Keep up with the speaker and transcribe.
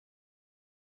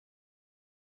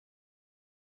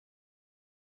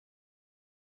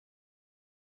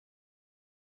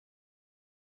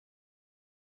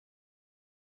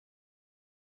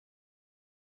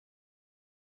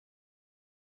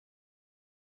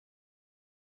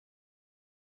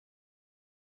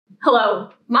Hello,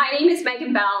 my name is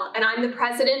Megan Bell, and I'm the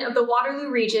president of the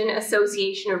Waterloo Region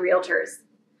Association of Realtors.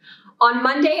 On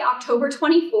Monday, October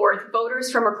 24th,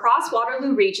 voters from across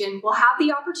Waterloo Region will have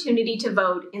the opportunity to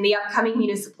vote in the upcoming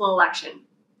municipal election.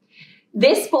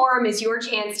 This forum is your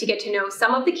chance to get to know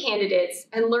some of the candidates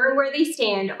and learn where they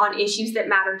stand on issues that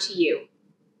matter to you.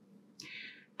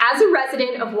 As a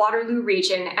resident of Waterloo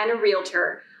Region and a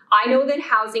realtor, I know that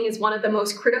housing is one of the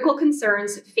most critical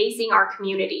concerns facing our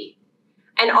community.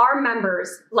 And our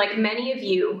members, like many of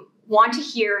you, want to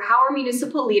hear how our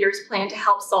municipal leaders plan to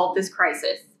help solve this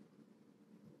crisis.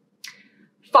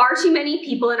 Far too many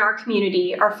people in our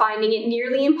community are finding it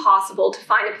nearly impossible to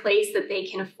find a place that they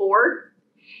can afford,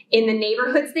 in the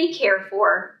neighborhoods they care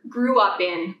for, grew up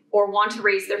in, or want to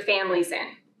raise their families in.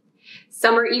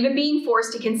 Some are even being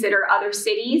forced to consider other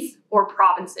cities or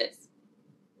provinces.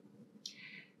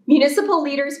 Municipal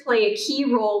leaders play a key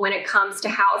role when it comes to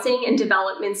housing and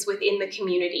developments within the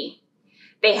community.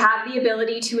 They have the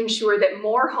ability to ensure that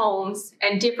more homes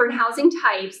and different housing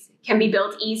types can be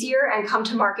built easier and come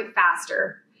to market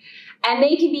faster. And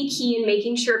they can be key in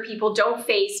making sure people don't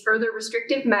face further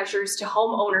restrictive measures to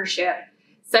home ownership,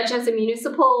 such as a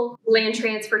municipal land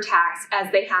transfer tax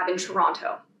as they have in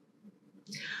Toronto.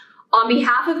 On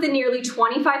behalf of the nearly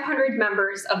 2,500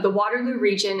 members of the Waterloo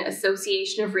Region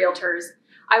Association of Realtors,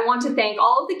 I want to thank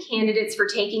all of the candidates for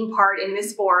taking part in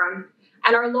this forum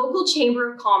and our local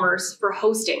Chamber of Commerce for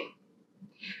hosting.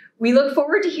 We look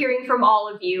forward to hearing from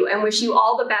all of you and wish you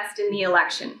all the best in the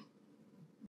election.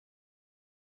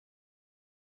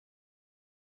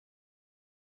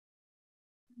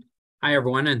 Hi,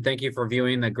 everyone, and thank you for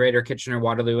viewing the Greater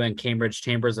Kitchener-Waterloo and Cambridge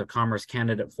Chambers of Commerce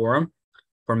Candidate Forum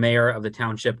for Mayor of the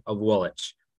Township of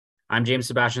Woolwich. I'm James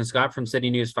Sebastian Scott from City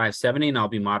News 570, and I'll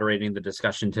be moderating the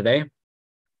discussion today.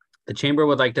 The Chamber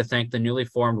would like to thank the newly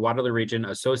formed Waterloo Region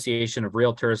Association of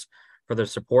Realtors for their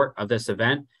support of this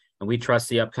event, and we trust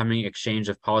the upcoming exchange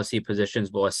of policy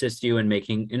positions will assist you in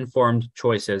making informed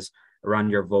choices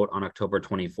around your vote on October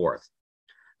 24th.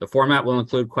 The format will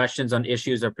include questions on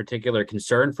issues of particular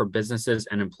concern for businesses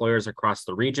and employers across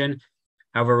the region.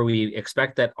 However, we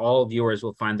expect that all viewers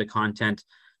will find the content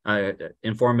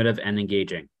informative and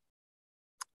engaging.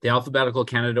 The alphabetical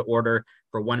candidate order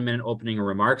for 1 minute opening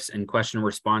remarks and question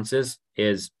responses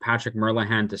is Patrick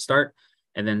Merlahan to start,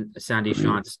 and then Sandy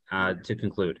Shantz to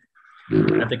conclude.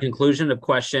 At the conclusion of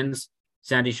questions,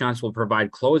 Sandy Shantz will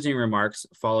provide closing remarks,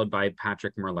 followed by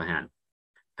Patrick Merlahan.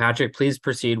 Patrick, please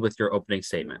proceed with your opening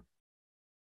statement.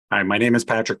 Hi, my name is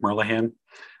Patrick Merlahan.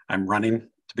 I'm running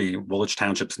to be Woolwich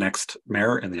Township's next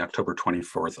mayor in the October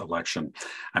 24th election.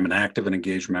 I'm an active and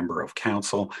engaged member of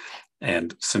council,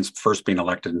 and since first being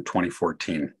elected in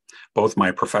 2014. Both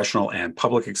my professional and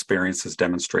public experience has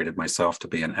demonstrated myself to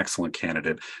be an excellent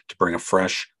candidate to bring a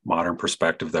fresh, modern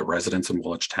perspective that residents in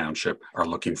Woolwich Township are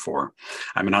looking for.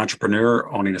 I'm an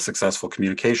entrepreneur owning a successful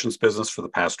communications business for the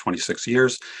past 26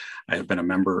 years. I have been a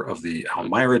member of the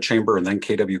Elmira Chamber and then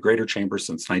KW Greater Chamber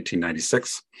since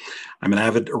 1996. I'm an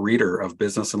avid reader of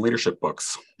business and leadership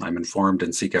books. I'm informed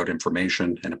and seek out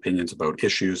information and opinions about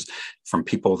issues from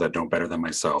people that know better than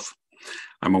myself.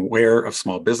 I'm aware of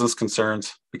small business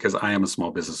concerns because I am a small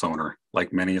business owner,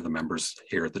 like many of the members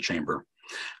here at the Chamber.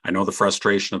 I know the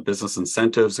frustration of business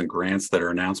incentives and grants that are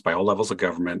announced by all levels of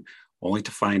government, only to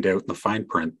find out in the fine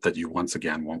print that you once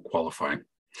again won't qualify.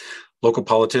 Local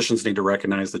politicians need to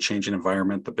recognize the changing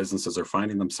environment that businesses are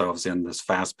finding themselves in this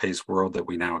fast-paced world that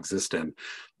we now exist in.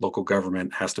 Local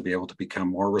government has to be able to become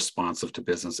more responsive to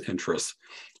business interests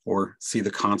or see the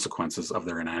consequences of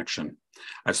their inaction.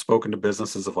 I've spoken to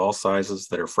businesses of all sizes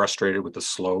that are frustrated with the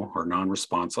slow or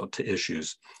non-response to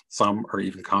issues. Some are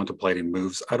even contemplating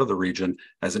moves out of the region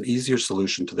as an easier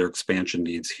solution to their expansion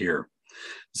needs here.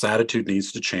 This attitude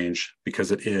needs to change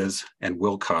because it is and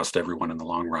will cost everyone in the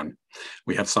long run.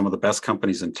 We have some of the best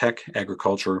companies in tech,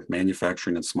 agriculture,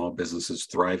 manufacturing, and small businesses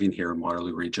thriving here in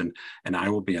Waterloo Region, and I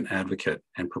will be an advocate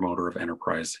and promoter of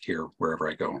enterprise here wherever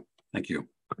I go. Thank you.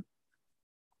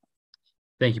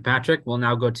 Thank you, Patrick. We'll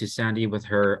now go to Sandy with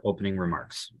her opening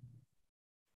remarks.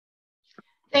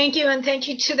 Thank you, and thank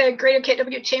you to the Greater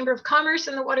KW Chamber of Commerce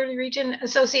and the Waterloo Region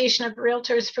Association of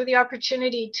Realtors for the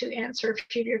opportunity to answer a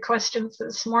few of your questions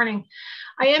this morning.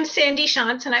 I am Sandy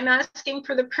Shantz, and I'm asking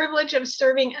for the privilege of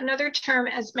serving another term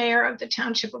as Mayor of the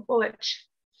Township of Woolwich.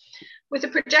 With a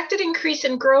projected increase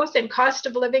in growth and cost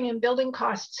of living and building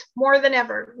costs, more than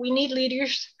ever, we need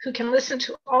leaders who can listen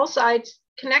to all sides,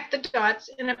 connect the dots,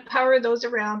 and empower those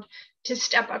around to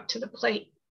step up to the plate.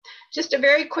 Just a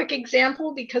very quick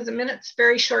example, because a minute's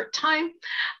very short time.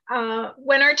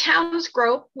 When our towns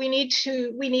grow, we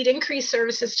need increased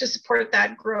services to support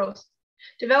that growth.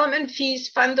 Development fees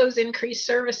fund those increased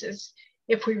services.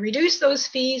 If we reduce those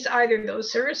fees, either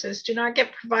those services do not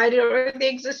get provided or the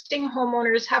existing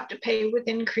homeowners have to pay with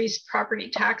increased property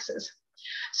taxes.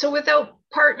 So without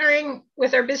partnering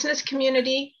with our business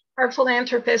community, our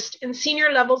philanthropists, and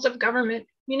senior levels of government,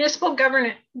 municipal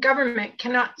government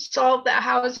cannot solve the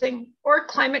housing or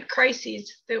climate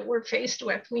crises that we're faced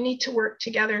with. We need to work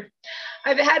together.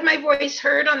 I've had my voice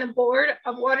heard on the board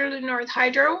of Waterloo North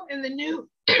Hydro and the new,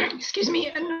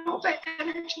 Innova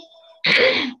Energy.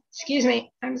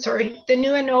 The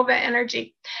new Innova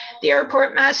Energy, the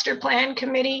Airport Master Plan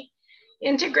Committee,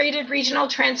 Integrated Regional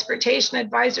Transportation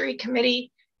Advisory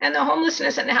Committee, and the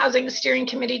Homelessness and Housing Steering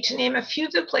Committee, to name a few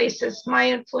of the places my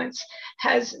influence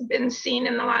has been seen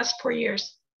in the last 4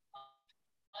 years.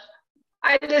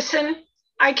 I listen,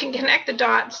 I can connect the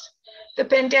dots. The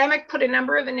pandemic put a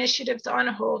number of initiatives on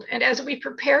hold, and as we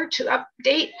prepare to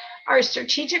update our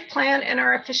strategic plan and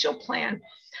our official plan,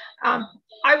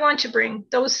 I want to bring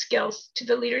those skills to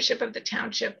the leadership of the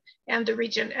township and the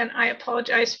region, and I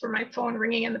apologize for my phone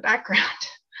ringing in the background.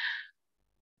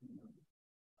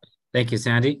 Thank you,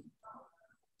 Sandy.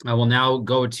 I will now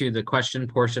go to the question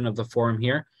portion of the forum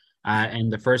here.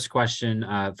 And the first question,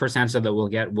 first answer that we'll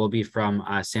get will be from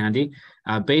Sandy.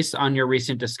 Based on your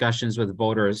recent discussions with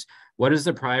voters, what is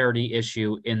the priority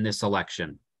issue in this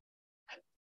election?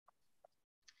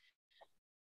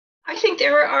 I think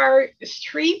there are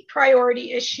 3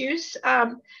 priority issues.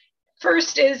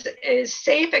 First is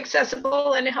safe,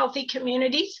 accessible, and healthy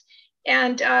communities.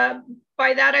 And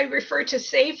by that, I refer to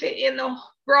safe in the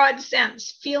broad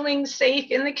sense, feeling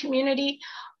safe in the community.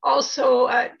 Also,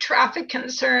 traffic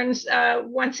concerns.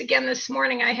 Once again, this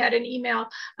morning, I had an email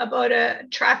about a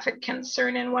traffic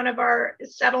concern in one of our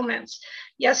settlements.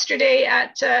 Yesterday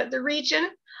at the region,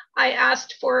 I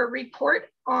asked for a report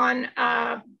on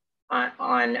a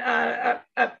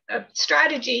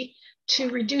strategy to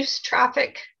reduce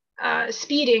traffic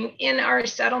speeding in our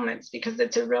settlements, because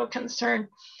it's a real concern.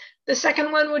 The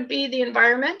second one would be the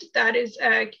environment. That is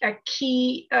a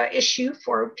key issue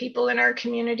for people in our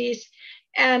communities,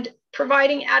 and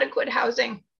providing adequate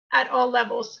housing at all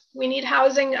levels. We need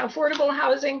housing, affordable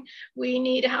housing. We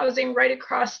need housing right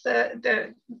across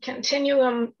the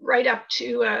continuum, right up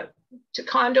to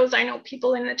condos. I know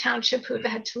people in the township who've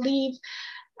had to leave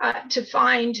to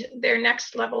find their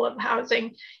next level of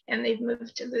housing, and they've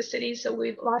moved to the city. So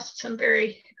we've lost some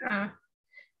very,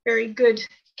 very good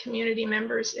community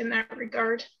members in that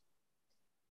regard.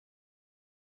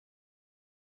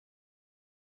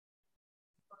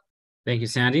 Thank you,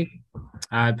 Sandy.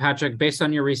 Patrick, based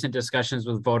on your recent discussions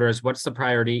with voters, what's the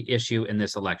priority issue in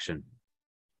this election?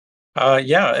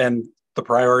 Yeah, and the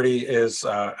priority is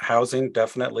housing,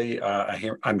 definitely.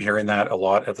 I'm hearing that a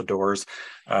lot at the doors.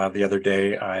 The other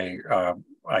day,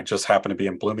 I just happened to be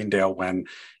in Bloomingdale when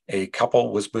a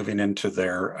couple was moving into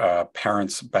their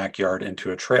parents' backyard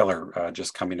into a trailer,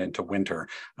 just coming into winter.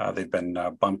 They've been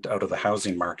bumped out of the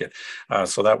housing market.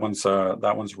 So that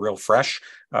one's real fresh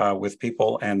with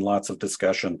people and lots of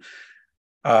discussion.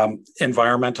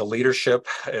 Environmental leadership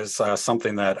is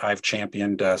something that I've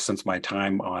championed since my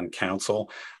time on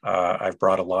council. I've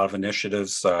brought a lot of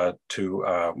initiatives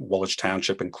to Woolwich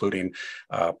Township, including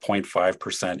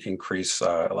 0.5% increase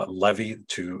levy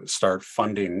to start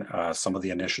funding some of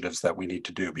the initiatives that we need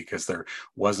to do, because there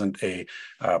wasn't a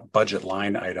budget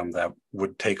line item that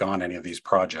would take on any of these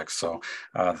projects. So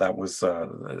that was,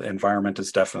 environment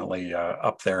is definitely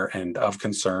up there and of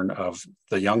concern of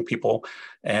the young people,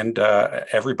 and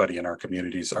everybody in our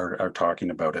communities are talking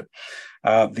about it.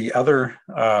 The other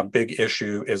big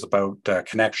issue is about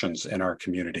connections in our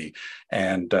community,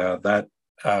 and that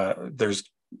there's,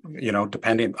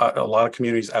 depending, a lot of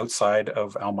communities outside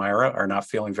of Elmira are not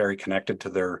feeling very connected to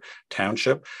their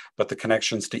township, but the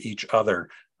connections to each other,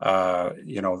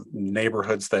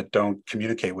 neighborhoods that don't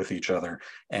communicate with each other,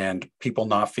 and people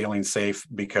not feeling safe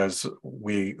because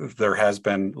there has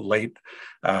been late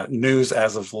news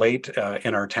as of late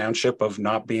in our township of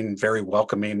not being very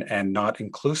welcoming and not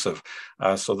inclusive.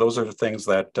 So those are the things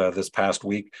that this past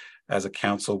week as a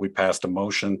council, we passed a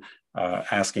motion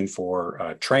asking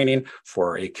for training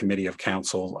for a committee of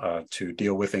council to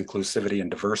deal with inclusivity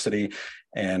and diversity,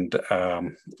 and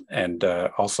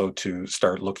also to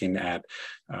start looking at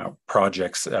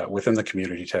projects within the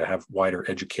community to have wider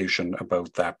education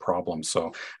about that problem.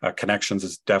 So connections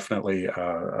is definitely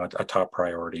a top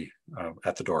priority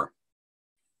at the door.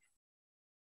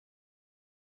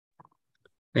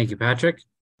 Thank you, Patrick.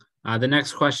 The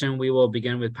next question, we will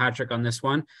begin with Patrick on this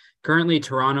one. Currently,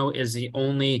 Toronto is the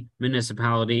only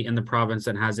municipality in the province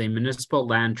that has a municipal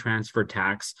land transfer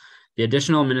tax The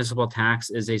additional municipal tax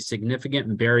is a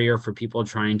significant barrier for people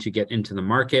trying to get into the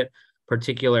market,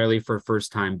 particularly for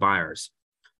first-time buyers.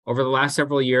 Over the last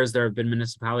several years, there have been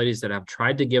municipalities that have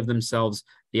tried to give themselves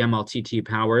the MLTT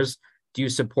powers. Do you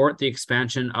support the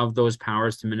expansion of those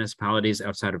powers to municipalities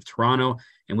outside of Toronto?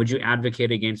 And would you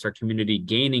advocate against our community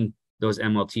gaining those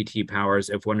MLTT powers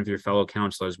if one of your fellow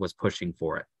councillors was pushing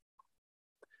for it?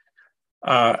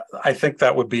 I think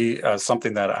that would be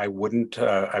something that I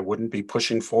wouldn't be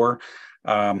pushing for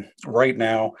right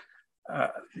now.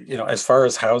 As far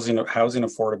as housing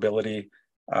affordability,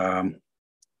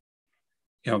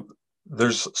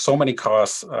 there's so many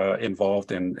costs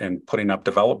involved in putting up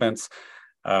developments.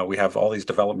 We have all these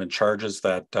development charges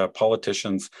that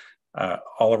politicians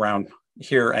all around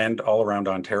here and all around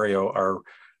Ontario are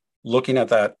looking at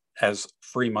that as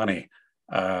free money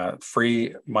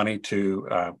to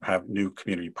have new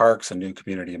community parks and new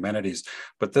community amenities.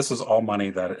 But this is all money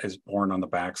that is borne on the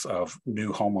backs of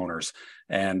new homeowners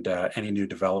and any new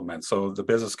development. So the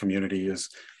business community is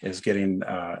getting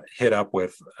hit up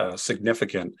with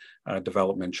significant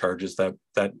development charges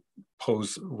that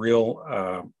pose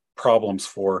real problems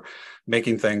for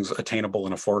making things attainable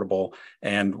and affordable,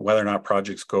 and whether or not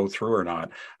projects go through or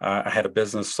not. I had a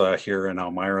business here in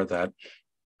Elmira that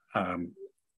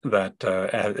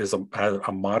has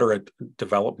a moderate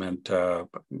development. I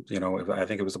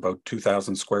think it was about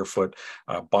 2,000 square foot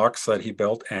box that he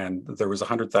built, and there was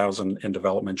 100,000 in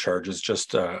development charges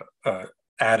just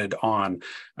added on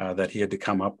that he had to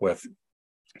come up with.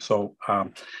 So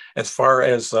as far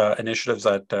as initiatives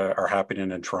that are happening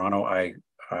in Toronto,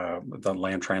 the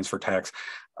land transfer tax,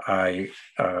 I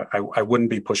wouldn't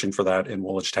be pushing for that in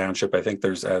Woolwich Township. I think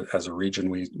there's, as a region,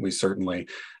 we certainly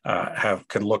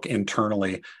can look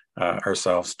internally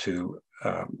ourselves to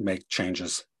make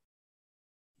changes.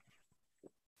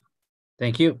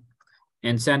 Thank you.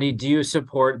 And Sandy, do you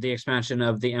support the expansion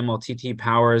of the MLTT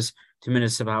powers to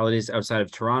municipalities outside of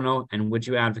Toronto? And would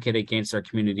you advocate against our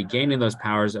community gaining those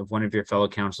powers if one of your fellow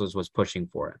councillors was pushing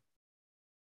for it?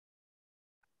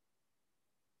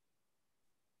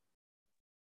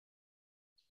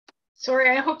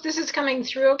 Sorry, I hope this is coming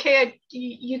through okay.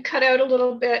 You cut out a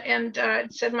little bit and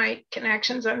it said my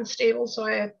connection's unstable, so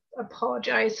I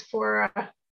apologize for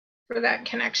that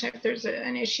connection if there's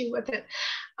an issue with it.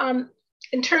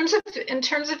 In terms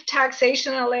of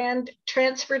taxation, a land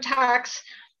transfer tax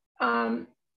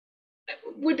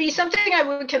would be something I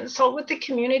would consult with the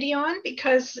community on,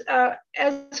 because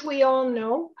as we all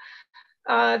know,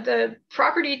 the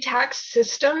property tax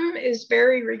system is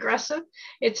very regressive.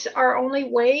 It's our only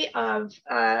way of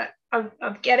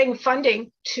getting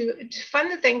funding to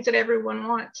fund the things that everyone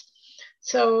wants.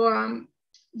 So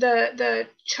the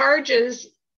charges,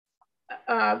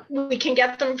 we can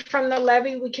get them from the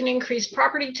levy. We can increase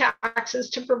property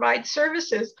taxes to provide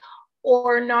services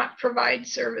or not provide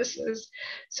services.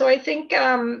 So I think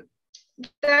that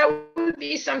would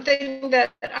be something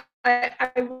that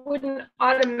I wouldn't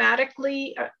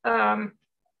automatically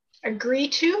agree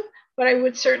to, but I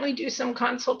would certainly do some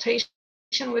consultation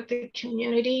with the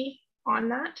community on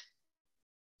that.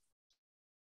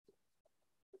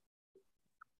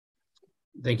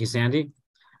 Thank you, Sandy.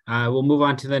 We'll move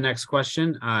on to the next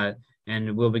question,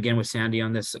 and we'll begin with Sandy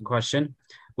on this question.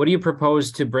 What do you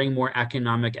propose to bring more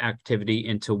economic activity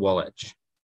into Woolwich?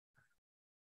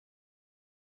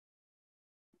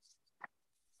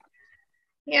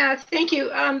 Yeah, thank you.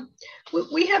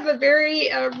 We have a very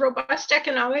robust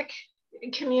economic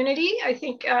community. I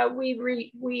think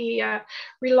we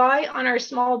rely on our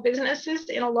small businesses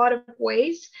in a lot of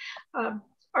ways.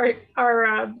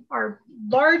 Our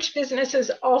large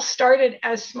businesses all started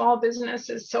as small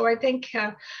businesses. So I think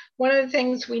one of the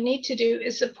things we need to do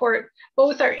is support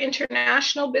both our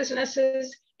international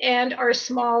businesses and our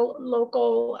small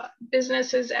local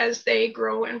businesses as they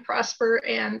grow and prosper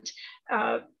and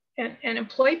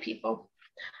employ people.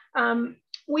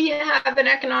 We have an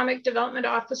economic development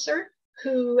officer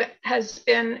who has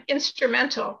been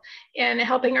instrumental in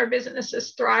helping our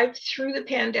businesses thrive through the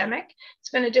pandemic. It's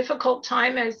been a difficult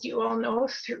time, as you all know,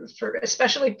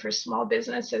 especially for small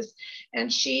businesses.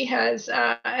 And she has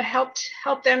helped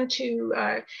them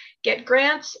to get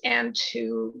grants and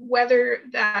to weather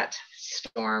that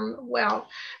storm well.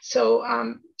 So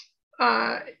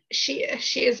she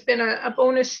has been a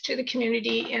bonus to the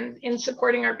community in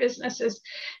supporting our businesses.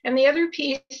 And the other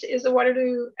piece is the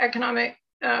Waterloo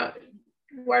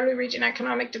Region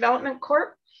Economic Development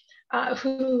Corp,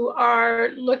 who are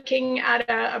looking at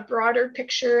a broader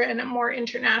picture and a more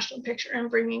international picture and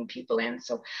bringing people in.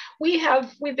 So we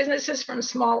have businesses from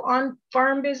small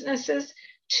on-farm businesses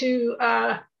to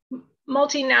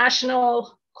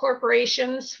multinational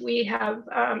corporations. We have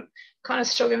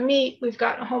Conestoga Meat, we've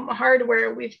got Home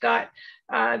Hardware, we've got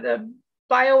the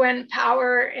BioN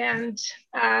Power and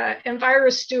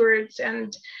Enviro Stewards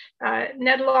and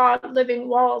Nedlaw Living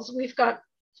Walls. We've got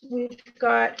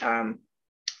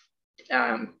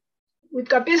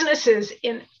businesses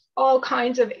in all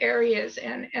kinds of areas,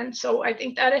 and so I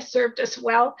think that has served us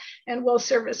well and will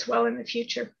serve us well in the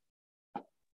future.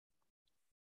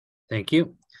 Thank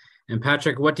you. And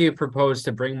Patrick, what do you propose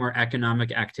to bring more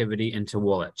economic activity into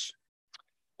Woolwich?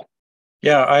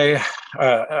 Yeah,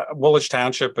 Woolwich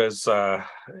Township is an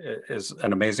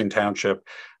amazing township.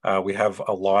 We have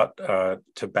a lot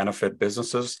to benefit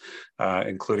businesses,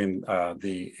 including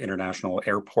the international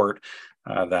airport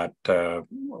that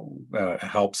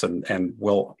helps and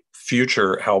will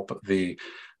future help the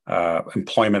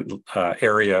employment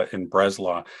area in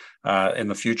Breslau. In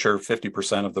the future,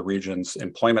 50% of the region's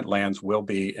employment lands will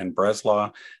be in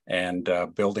Breslau, and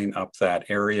building up that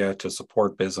area to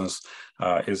support business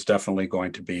is definitely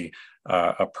going to be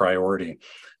a priority.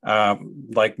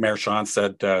 Like Mayor Sean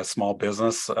said, small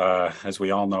business, as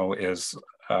we all know, is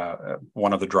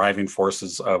one of the driving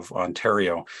forces of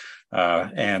Ontario.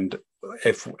 And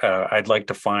if I'd like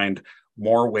to find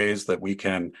more ways that we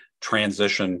can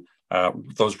transition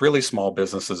those really small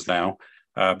businesses now,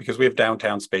 because we have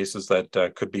downtown spaces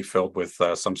that could be filled with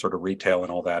some sort of retail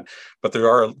and all that. But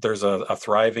there's a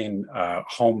thriving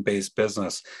home-based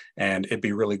business, and it'd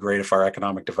be really great if our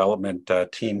economic development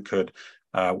team could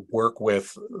work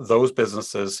with those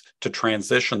businesses to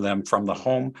transition them from the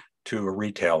home to a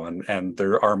retail. And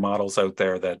there are models out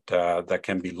there that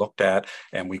can be looked at,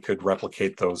 and we could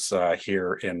replicate those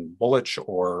here in Woolwich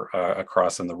or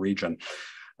across in the region.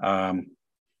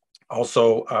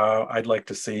 Also, I'd like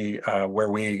to see where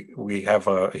we have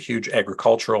a huge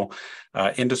agricultural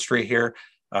industry here.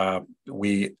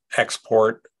 We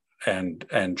export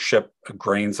and ship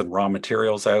grains and raw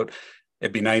materials out.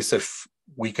 It'd be nice if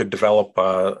we could develop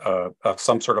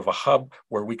some sort of a hub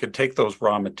where we could take those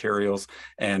raw materials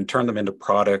and turn them into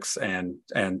products and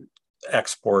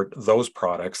export those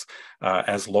products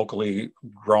as locally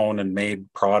grown and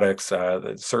made products.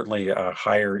 Certainly a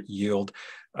higher yield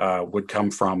would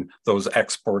come from those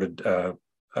exported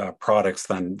products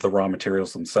than the raw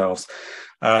materials themselves.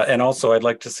 And also, I'd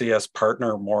like to see us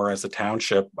partner more as a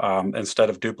township instead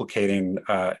of duplicating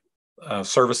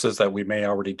services that we may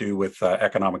already do with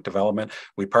economic development.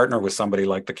 We partner with somebody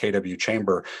like the KW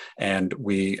Chamber, and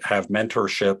we have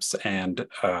mentorships and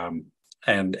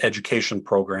education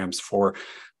programs for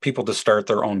people to start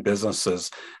their own businesses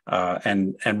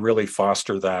and really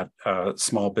foster that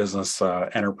small business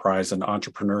enterprise and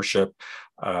entrepreneurship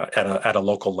at a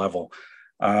local level.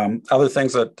 Other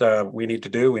things that we need to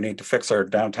do, we need to fix our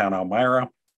downtown Elmira,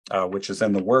 which is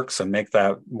in the works, and make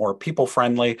that more people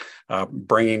friendly,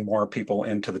 bringing more people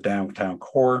into the downtown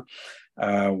core.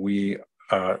 We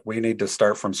need to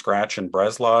start from scratch in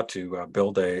Breslau to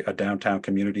build a downtown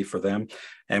community for them.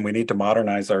 And we need to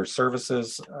modernize our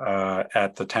services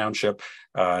at the township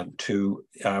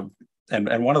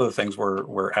and one of the things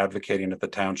we're advocating at the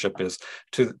township is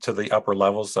to the upper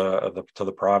levels to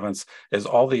the province is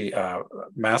all the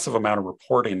massive amount of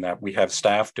reporting that we have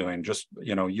staff doing, just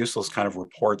useless kind of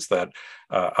reports that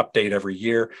update every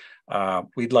year.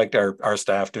 We'd like our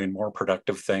staff doing more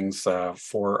productive things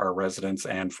for our residents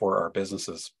and for our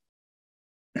businesses.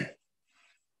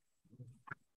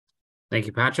 Thank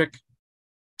you, Patrick.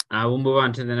 We'll move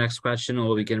on to the next question, and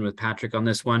we'll begin with Patrick on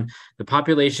this one. The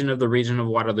population of the region of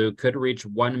Waterloo could reach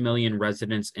 1 million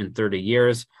residents in 30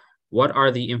 years. What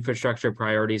are the infrastructure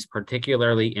priorities,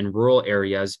 particularly in rural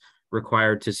areas,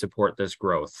 required to support this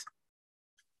growth?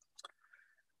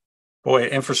 Boy,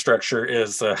 infrastructure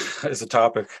is a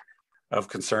topic of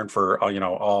concern for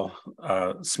all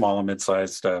small and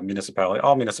mid-sized municipalities.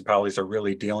 All municipalities are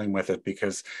really dealing with it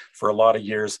because for a lot of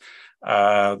years,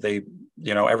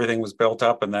 everything was built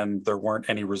up and then there weren't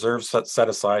any reserves set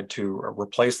aside to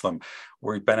replace them.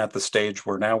 We've been at the stage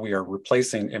where now we are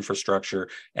replacing infrastructure,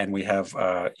 and we have,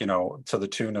 to the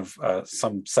tune of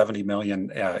some 70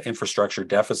 million infrastructure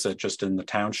deficit just in the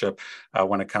township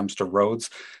when it comes to roads.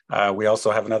 We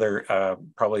also have another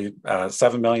probably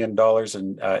 $7 million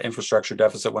in infrastructure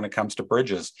deficit when it comes to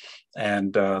bridges.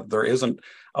 And there isn't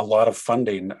a lot of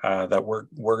funding that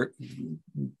we're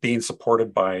being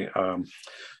supported by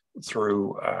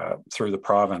through the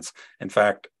province. In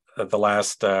fact, the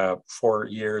last 4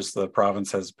 years, the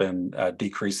province has been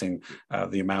decreasing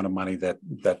the amount of money that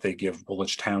they give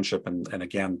Woolwich Township, and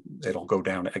again, it'll go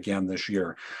down again this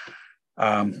year.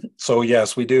 So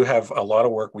yes, we do have a lot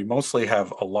of work. We mostly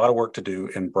have a lot of work to do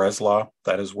in Breslau.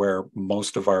 That is where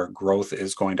most of our growth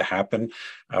is going to happen.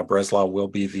 Breslau will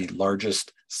be the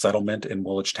largest settlement in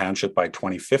Woolwich Township by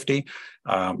 2050.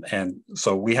 And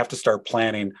so we have to start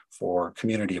planning for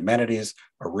community amenities,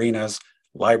 arenas,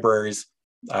 libraries,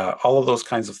 all of those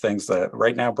kinds of things that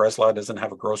right now Breslau doesn't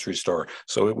have a grocery store.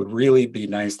 So it would really be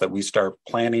nice that we start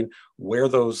planning where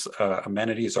those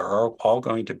amenities are all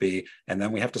going to be. And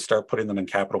then we have to start putting them in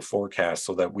capital forecasts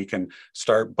so that we can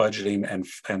start budgeting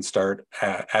and start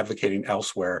advocating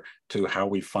elsewhere to how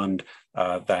we fund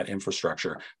that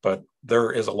infrastructure. But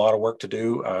there is a lot of work to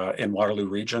do in Waterloo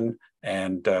Region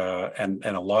and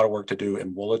a lot of work to do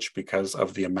in Woolwich because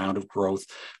of the amount of growth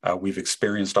we've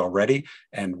experienced already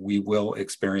and we will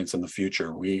experience in the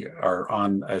future. We are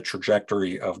on a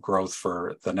trajectory of growth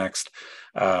for the next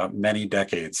many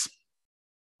decades.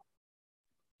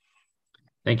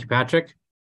 Thank you, Patrick.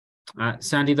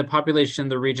 Sandy, the population of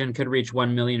the region could reach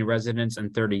 1 million residents in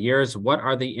 30 years. What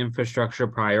are the infrastructure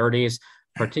priorities,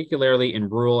 particularly in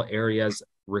rural areas,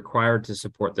 required to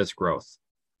support this growth?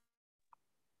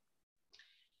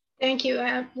 Thank you.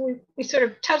 We sort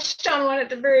of touched on one at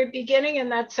the very beginning,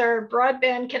 and that's our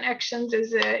broadband connections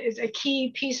is a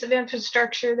key piece of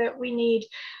infrastructure that we need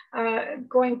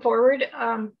going forward.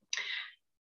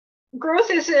 Growth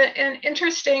is an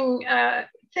interesting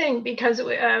thing because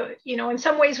you know, in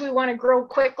some ways we want to grow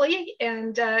quickly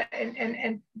and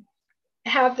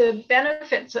have the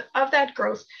benefits of that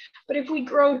growth. But if we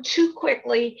grow too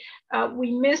quickly,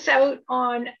 we miss out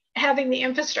on having the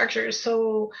infrastructure.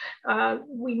 So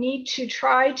we need to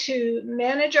try to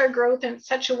manage our growth in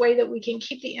such a way that we can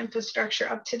keep the infrastructure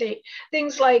up to date.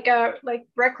 Things like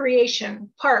recreation,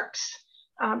 parks,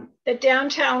 the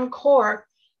downtown core.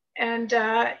 And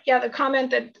yeah, the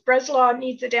comment that Breslau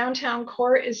needs a downtown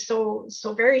core is so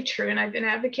very true. And I've been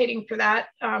advocating for that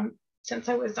since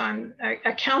I was on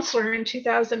a counselor in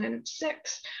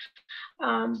 2006.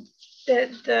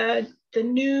 The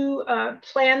new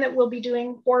plan that we'll be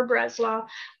doing for Breslau,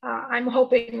 I'm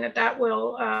hoping that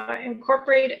will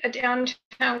incorporate a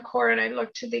downtown core, and I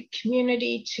look to the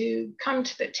community to come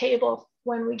to the table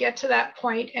when we get to that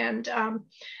point and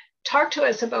talk to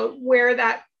us about where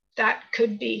that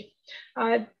could be.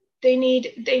 They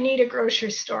need a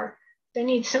grocery store. They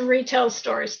need some retail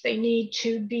stores. We need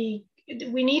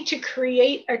to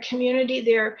create a community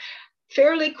there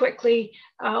fairly quickly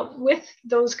with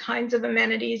those kinds of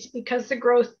amenities because the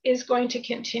growth is going to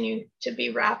continue to be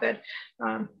rapid.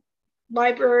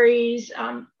 Libraries,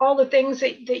 all the things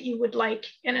that you would like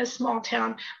in a small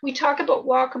town. We talk about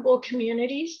walkable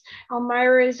communities.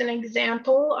 Elmira is an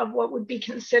example of what would be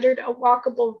considered a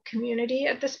walkable community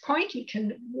at this point. You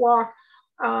can walk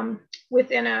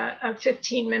within a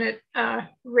 15-minute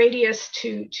radius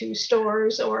to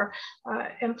stores or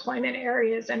employment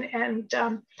areas. And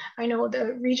I know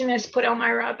the region has put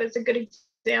Elmira up as a good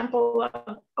example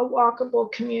of a walkable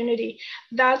community.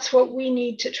 That's what we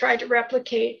need to try to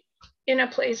replicate in a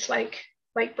place like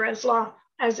Breslau,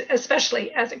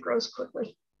 especially as it grows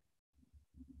quickly.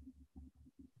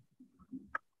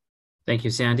 Thank you,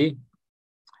 Sandy.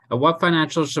 What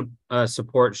financial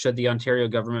support should the Ontario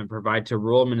government provide to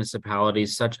rural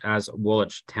municipalities such as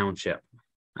Woolwich Township?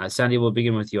 Sandy, we'll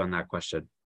begin with you on that question.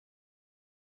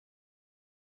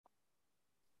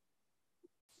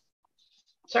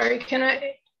 Sorry,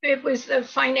 it was the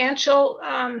financial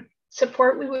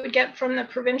support we would get from the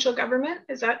provincial government,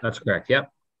 is that? That's correct, yep.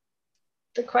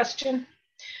 The question?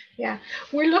 Yeah,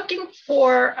 we're looking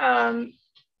for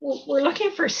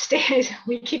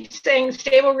we keep saying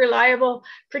stable, reliable,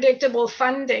 predictable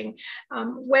funding.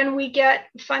 When we get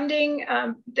funding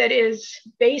that is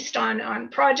based on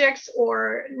projects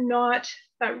or not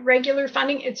regular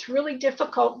funding, it's really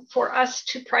difficult for us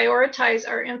to prioritize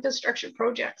our infrastructure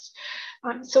projects.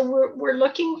 So we're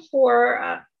looking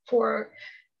for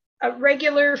a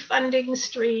regular funding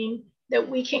stream that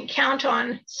we can count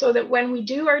on so that when we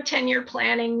do our 10-year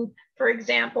planning, for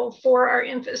example, for our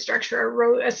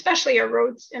infrastructure, especially our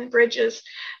roads and bridges,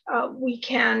 we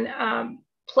can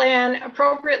plan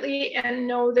appropriately and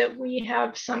know that we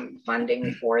have some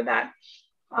funding for that.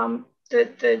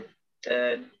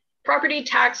 The property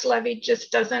tax levy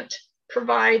just doesn't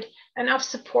provide enough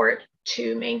support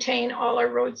to maintain all our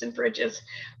roads and bridges.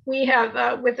 We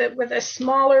have, with a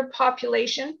smaller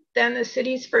population than the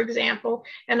cities, for example,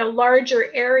 and a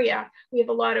larger area, we have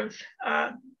a lot of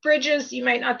bridges. You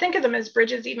might not think of them as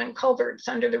bridges, even culverts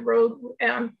under the road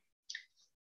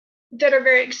that are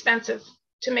very expensive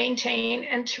to maintain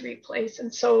and to replace.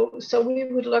 And so we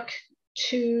would look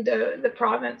to the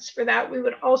province for that. We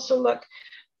would also look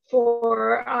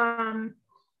for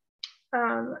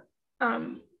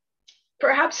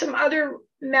Perhaps some other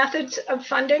methods of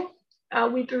funding.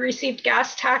 We've received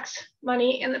gas tax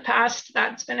money in the past.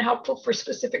 That's been helpful for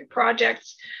specific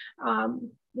projects.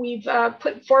 We've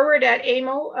put forward at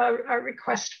AMO a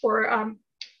request for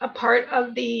a part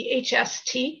of the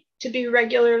HST to be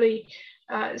regularly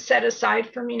set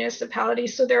aside for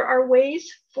municipalities. So there are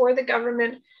ways for the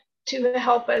government to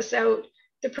help us out.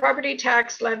 The property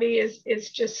tax levy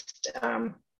is just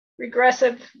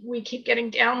regressive. We keep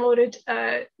getting downloaded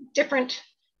different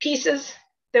pieces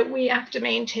that we have to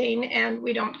maintain, and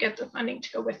we don't get the funding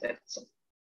to go with it. So.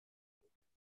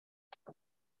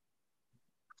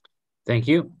 Thank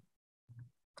you.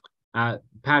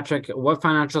 Patrick, what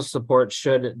financial support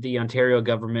should the Ontario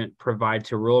government provide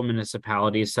to rural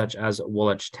municipalities such as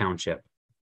Woolwich Township?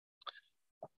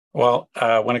 Well,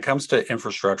 when it comes to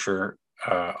infrastructure,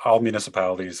 all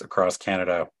municipalities across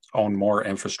Canada own more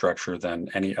infrastructure than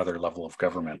any other level of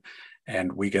government,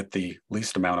 and we get the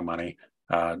least amount of money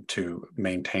to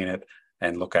maintain it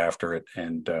and look after it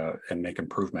and make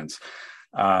improvements.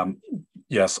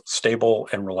 Yes, stable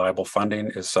and reliable funding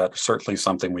is certainly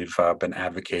something we've been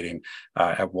advocating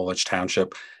at Woolwich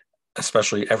Township,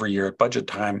 especially every year at budget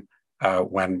time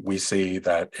when we see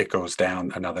that it goes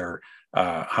down another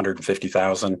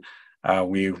 150,000.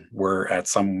 We were at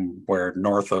somewhere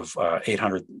north of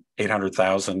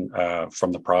 800,000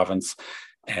 from the province,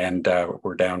 and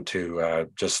we're down to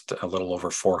just a little over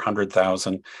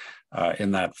 400,000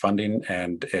 in that funding,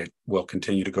 and it will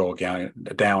continue to go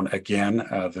down again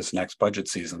this next budget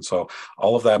season. So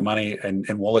all of that money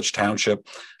in Woolwich Township,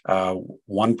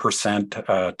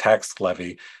 1% tax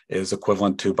levy is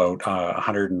equivalent to about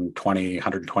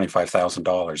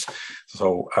 $125,000.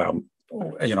 So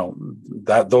you know,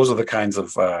 those are the kinds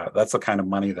of that's the kind of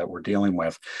money that we're dealing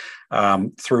with.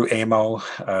 Through AMO,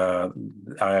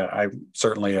 I'm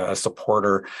certainly a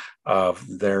supporter of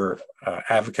their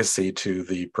advocacy to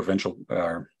the provincial,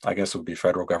 I guess it would be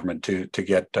federal government, to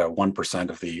get 1%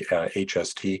 of the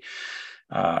HST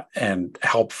and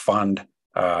help fund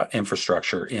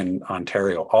infrastructure in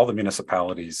Ontario. All the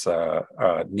municipalities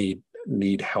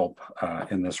need help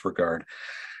in this regard.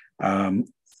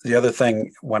 The other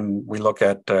thing, when we look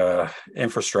at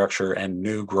infrastructure and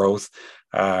new growth,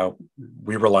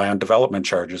 we rely on development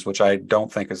charges, which I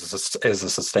don't think is a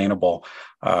sustainable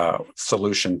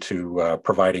solution to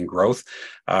providing growth.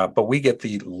 But we get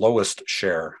the lowest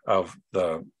share of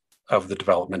the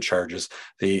development charges.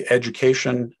 The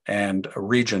education and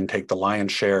region take the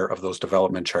lion's share of those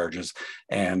development charges,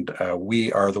 and we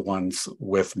are the ones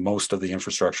with most of the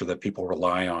infrastructure that people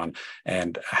rely on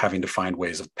and having to find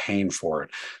ways of paying for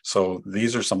it. So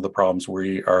these are some of the problems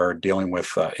we are dealing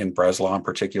with in Breslau in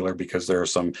particular, because there are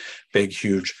some big,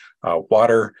 huge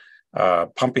water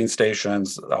pumping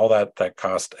stations, all that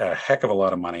cost a heck of a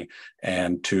lot of money,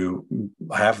 and to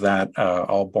have that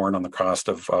all borne on the cost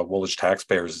of Woolwich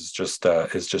taxpayers is just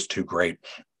too great.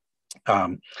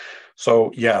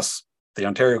 So yes, the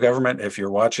Ontario government, if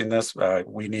you're watching this,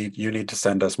 you need to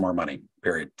send us more money.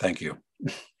 Period. Thank you.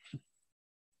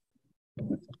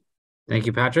 Thank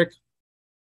you, Patrick.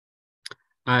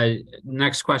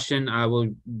 Next question.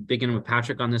 We'll begin with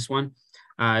Patrick on this one.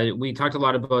 We talked a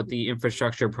lot about the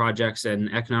infrastructure projects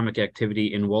and economic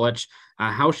activity in Woolwich.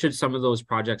 How should some of those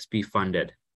projects be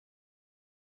funded?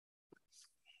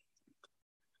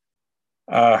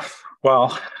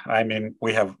 Well, I mean,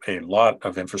 we have a lot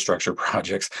of infrastructure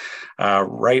projects.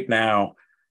 Right now,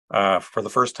 for the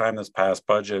first time this past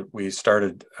budget, we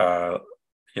started,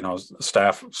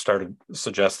 staff started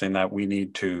suggesting that we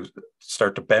need to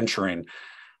start debentures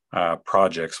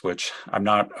projects, which I'm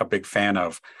not a big fan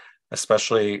of,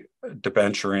 especially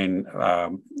debenturing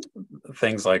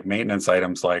things like maintenance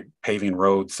items like paving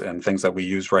roads and things that we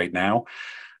use right now.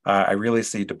 I really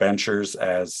see debentures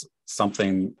as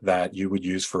something that you would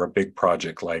use for a big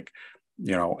project like,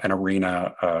 an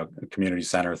arena, a community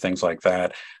center, things like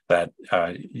that, the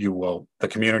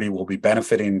community will be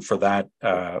benefiting for that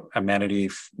amenity,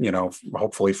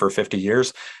 hopefully for 50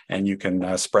 years, and you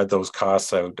can spread those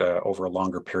costs out over a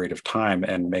longer period of time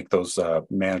and make those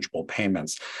manageable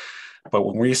payments. But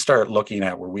when we start looking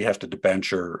at where we have to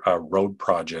debenture road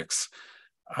projects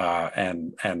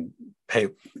and pay,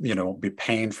 be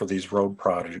paying for these road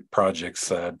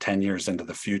projects 10 years into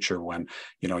the future, when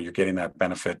you're getting that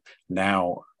benefit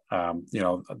now,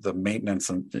 the maintenance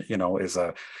is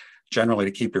generally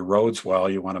to keep your roads well.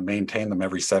 You want to maintain them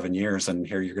every 7 years, and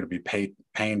here you're going to be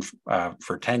paying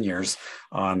for 10 years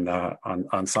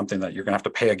on something that you're going to have to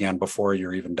pay again before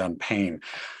you're even done paying.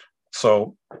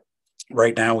 So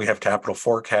Right now, we have capital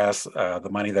forecasts. The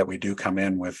money that we do come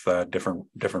in with different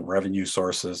revenue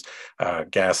sources,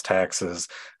 gas taxes,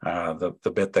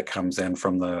 the bit that comes in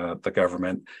from the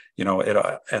government,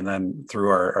 and then through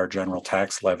our general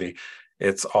tax levy,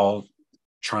 it's all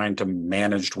trying to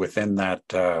manage within that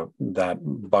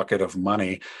bucket of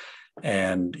money,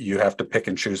 and you have to pick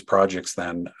and choose projects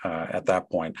then at that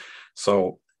point.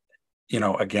 So,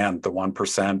 again, the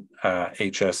 1%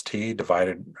 HST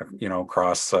divided,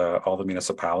 across all the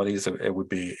municipalities, it would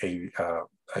be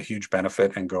a huge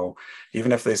benefit, and go,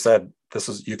 even if they said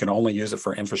you can only use it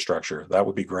for infrastructure, that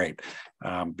would be great,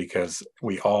 because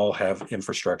we all have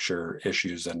infrastructure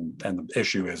issues, and the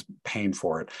issue is paying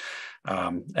for it.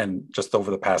 And just over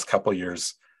the past couple of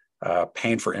years,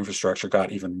 paying for infrastructure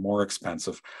got even more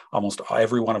expensive. Almost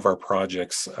every one of our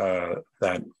projects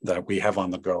that we have on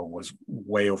the go was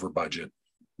way over budget,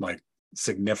 like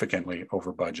significantly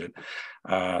over budget.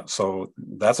 So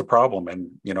that's a problem.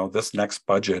 And, this next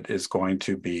budget is going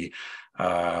to be,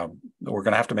 we're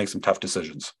going to have to make some tough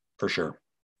decisions for sure.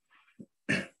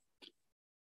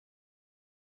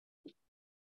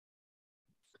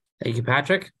 Thank you,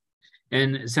 Patrick.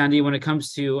 And Sandy, when it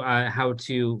comes to how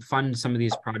to fund some of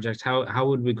these projects, how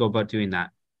would we go about doing that?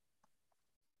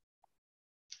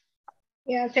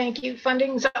 Yeah, thank you.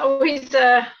 Funding's always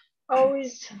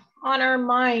on our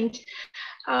mind.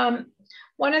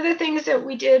 One of the things that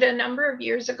we did a number of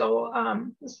years ago,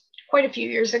 quite a few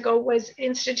years ago, was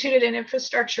instituted an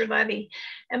infrastructure levy.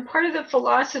 And part of the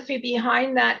philosophy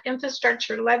behind that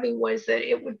infrastructure levy was that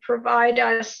it would provide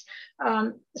us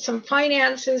some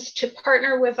finances to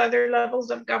partner with other levels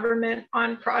of government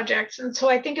on projects. And so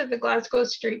I think of the Glasgow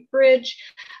Street Bridge,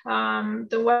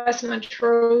 the West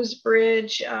Montrose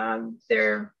Bridge.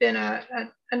 There have been a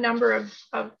number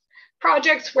of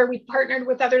projects where we partnered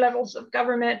with other levels of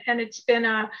government, and it's been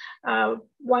a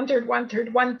 1/3,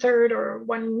 1/3, 1/3, or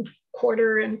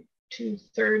 1/4 and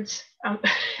 2/3,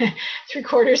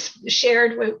 3/4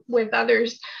 shared with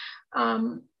others.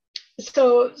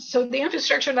 So the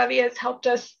infrastructure levy has helped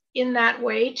us in that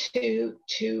way to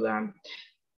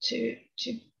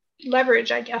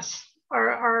leverage, I guess,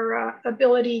 our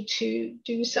ability to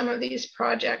do some of these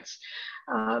projects.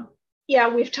 Yeah,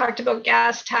 we've talked about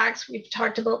gas tax. We've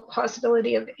talked about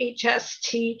possibility of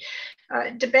HST,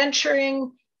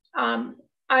 debenturing.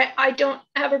 I don't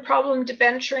have a problem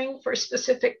debenturing for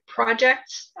specific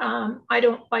projects. I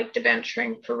don't like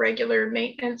debenturing for regular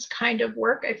maintenance kind of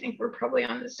work. I think we're probably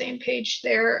on the same page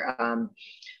there.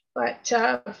 But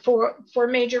for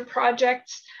major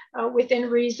projects, within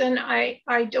reason, I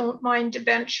don't mind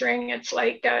debenturing. It's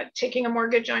like taking a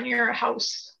mortgage on your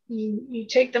house. You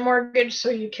take the mortgage so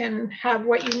you can have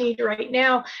what you need right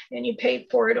now, and you pay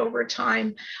for it over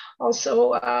time.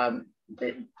 Also,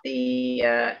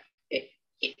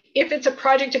 if it's a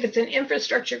project, if it's an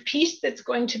infrastructure piece that's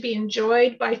going to be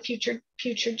enjoyed by future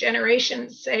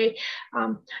generations, say,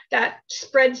 that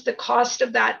spreads the cost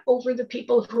of that over the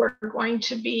people who are going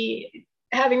to be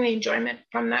having the enjoyment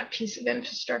from that piece of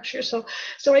infrastructure. So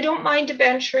I don't mind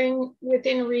debenturing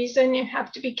within reason. You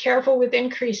have to be careful with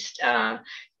increased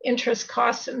interest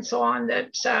costs and so on,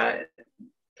 that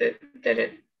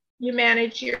you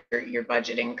manage your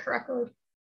budgeting correctly.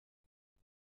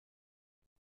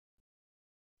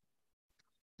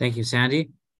 Thank you,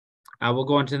 Sandy. We'll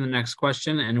go on to the next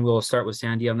question, and we'll start with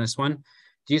Sandy on this one.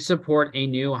 Do you support a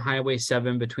new Highway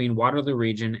 7 between Waterloo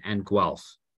Region and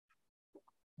Guelph?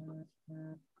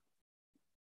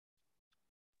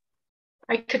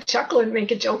 I could chuckle and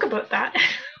make a joke about that.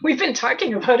 We've been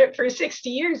talking about it for 60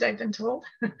 years, I've been told.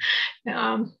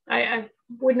 I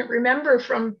wouldn't remember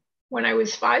from when I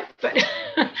was 5, but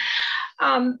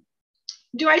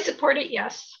do I support it?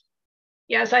 Yes.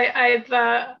 Yes,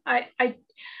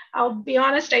 I'll be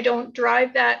honest, I don't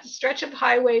drive that stretch of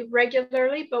highway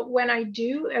regularly, but when I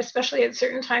do, especially at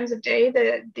certain times of day,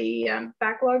 the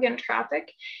backlog in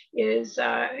traffic is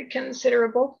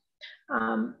considerable.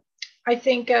 I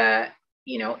think,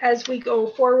 as we go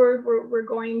forward, we're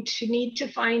going to need to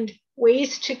find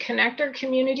ways to connect our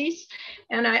communities.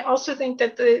 And I also think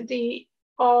that the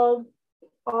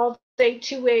all-day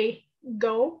two-way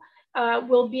go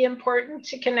will be important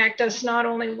to connect us not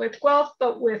only with Guelph,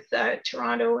 but with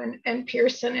Toronto and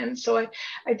Pearson. And so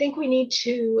I think we need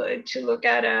to look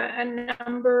at a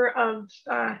number of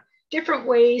different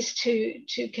ways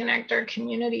to connect our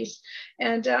communities.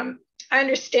 And I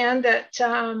understand that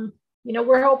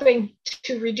we're hoping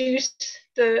to reduce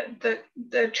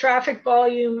the traffic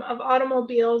volume of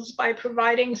automobiles by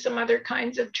providing some other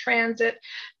kinds of transit,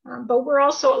 but we're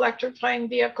also electrifying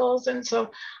vehicles. And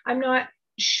so I'm not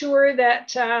sure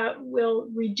that will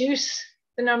reduce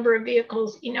the number of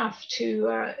vehicles enough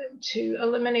to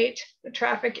eliminate the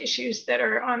traffic issues that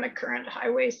are on the current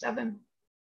Highway 7.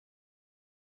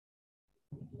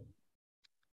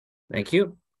 Thank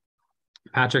you.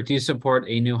 Patrick, do you support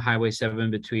a new Highway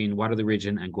 7 between Waterloo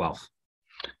Region and Guelph?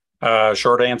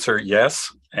 Short answer,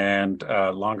 yes. And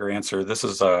longer answer, this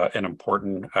is an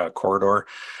important corridor.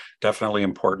 Definitely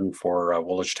important for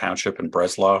Woolwich Township and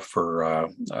Breslau for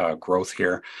growth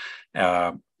here.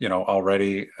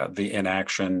 Already the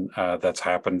inaction that's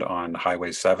happened on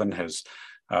Highway 7 has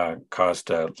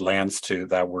caused lands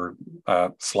that were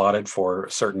slotted for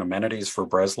certain amenities for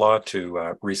Breslau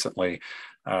to recently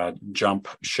jump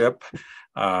ship.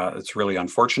 It's really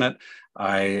unfortunate.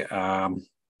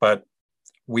 But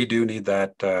we do need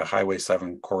that Highway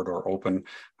 7 corridor open.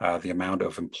 The amount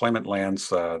of employment lands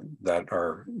that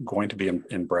are going to be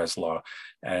in Breslau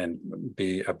and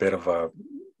be a bit of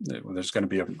there's going to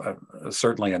be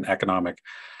certainly an economic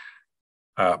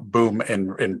boom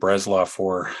in Breslau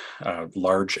for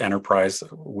large enterprise.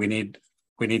 We need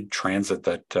transit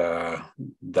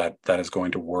that is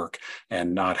going to work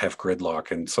and not have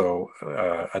gridlock. And so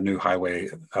a new highway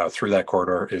through that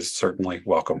corridor is certainly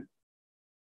welcome.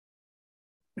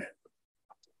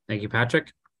 Thank you,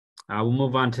 Patrick. We'll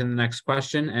move on to the next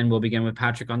question, and we'll begin with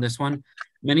Patrick on this one.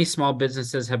 Many small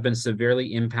businesses have been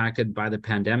severely impacted by the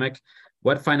pandemic.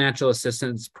 What financial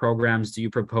assistance programs do you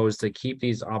propose to keep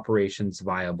these operations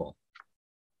viable?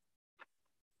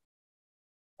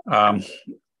 Yeah,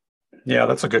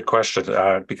 that's a good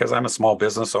question. Because I'm a small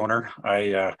business owner,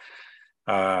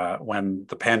 when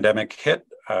the pandemic hit,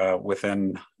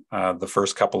 within the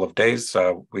first couple of days,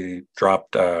 we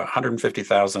dropped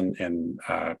 $150,000 in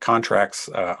contracts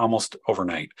almost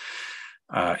overnight.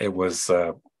 It was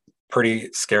pretty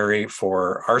scary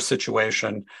for our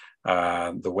situation.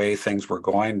 The way things were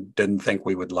going, didn't think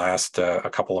we would last a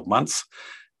couple of months.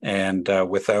 And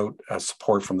without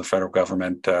support from the federal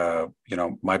government,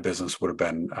 my business would have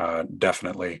been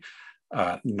definitely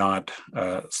not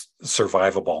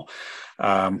survivable.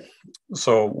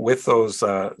 So with those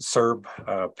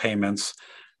CERB payments,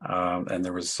 and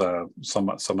there was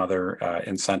some other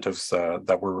incentives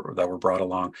that were brought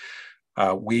along,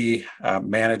 we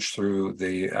managed through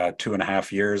the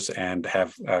 2.5 years and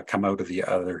have come out of the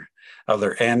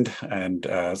other end and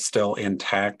still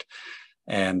intact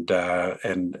and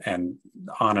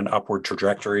on an upward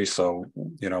trajectory. So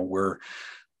we're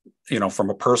from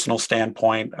a personal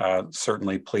standpoint,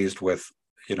 certainly pleased with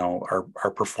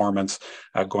our performance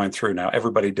going through. Now,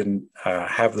 everybody didn't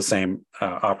have the same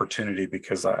opportunity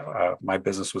because my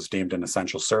business was deemed an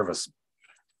essential service.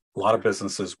 A lot of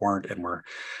businesses weren't and were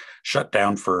shut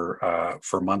down for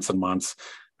months and months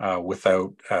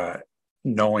without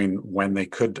knowing when they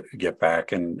could get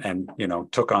back, and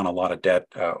took on a lot of debt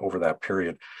over that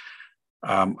period.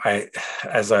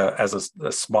 As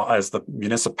the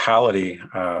municipality,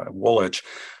 Woolwich,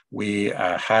 we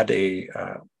had a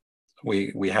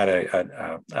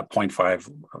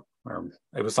 0.5, or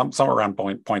it was somewhere around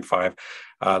 0.5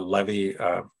 levy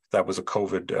that was a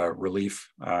COVID relief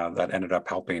that ended up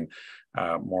helping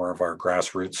more of our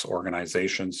grassroots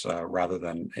organizations rather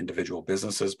than individual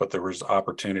businesses. But there was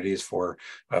opportunities for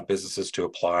businesses to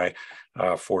apply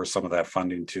for some of that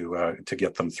funding to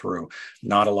get them through.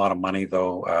 Not a lot of money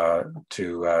though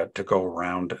to go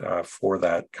around for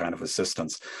that kind of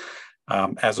assistance.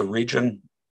 As a region,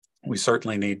 we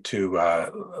certainly need to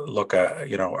look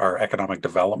at our economic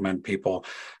development people.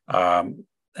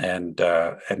 And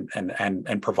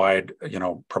provide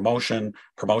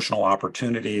promotional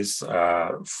opportunities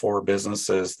for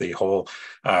businesses. The whole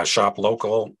shop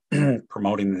local,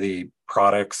 promoting the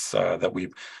products that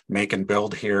we make and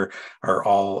build here are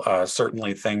all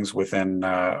certainly things within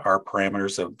our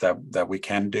parameters that we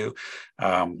can do.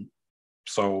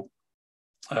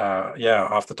 Yeah,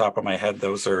 off the top of my head,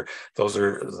 those are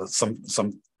some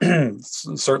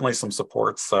certainly some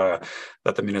supports that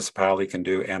the municipality can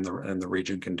do and the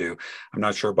region can do. I'm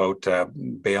not sure about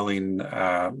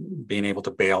being able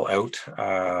to bail out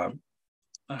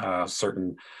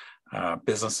certain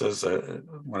businesses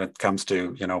when it comes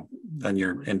to then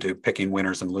you're into picking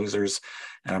winners and losers,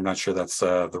 and I'm not sure that's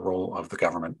the role of the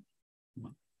government.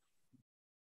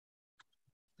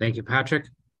 Thank you, Patrick.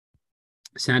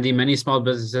 Sandy, many small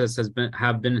businesses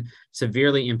have been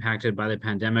severely impacted by the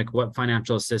pandemic. What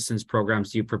financial assistance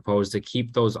programs do you propose to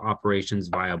keep those operations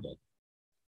viable?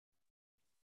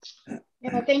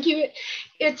 Yeah, thank you.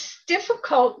 It's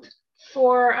difficult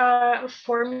for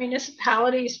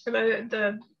municipalities, for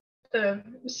the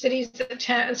cities,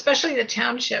 especially the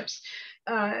townships,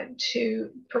 to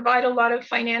provide a lot of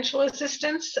financial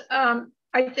assistance.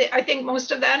 I think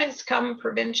most of that has come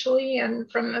provincially and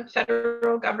from the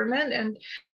federal government, and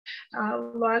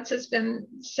lots has been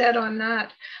said on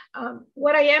that.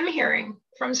 What I am hearing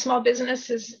from small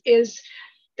businesses is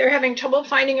they're having trouble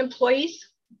finding employees.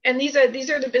 And these are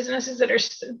the businesses that are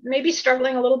maybe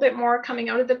struggling a little bit more coming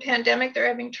out of the pandemic. They're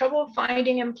having trouble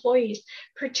finding employees,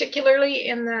 particularly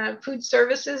in the food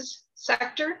services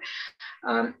sector.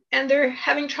 And they're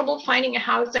having trouble finding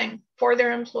housing for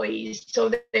their employees.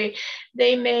 So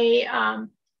they may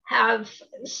have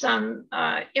some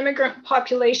immigrant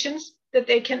populations that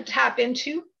they can tap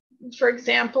into, for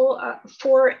example,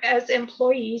 as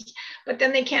employees, but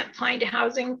then they can't find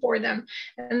housing for them.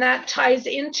 And that ties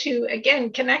into,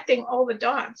 again, connecting all the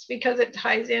dots, because it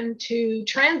ties into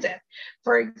transit,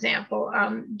 for example,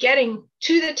 getting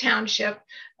to the township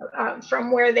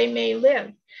from where they may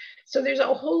live. So there's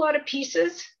a whole lot of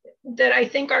pieces that I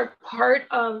think are part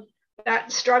of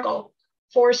that struggle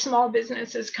for small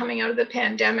businesses coming out of the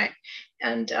pandemic.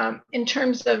 And in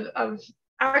terms of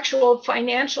actual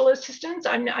financial assistance,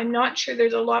 I'm not sure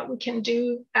there's a lot we can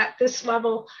do at this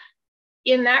level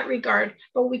in that regard,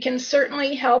 but we can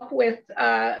certainly help with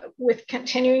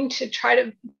continuing to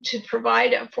try to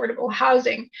provide affordable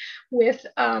housing, with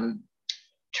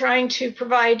trying to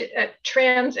provide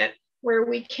transit where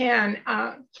we can,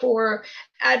 for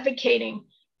advocating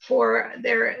for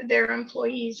their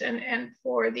employees and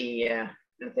for the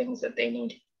things that they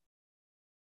need.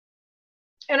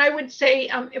 And I would say,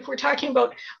 if we're talking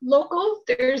about local,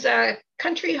 there's a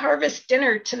country harvest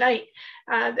dinner tonight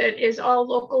that is all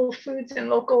local foods and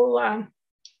local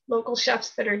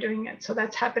chefs that are doing it. So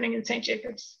that's happening in St.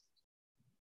 Jacobs.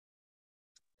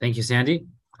 Thank you, Sandy.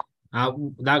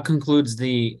 That concludes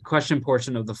the question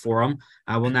portion of the forum.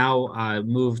 I will now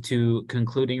move to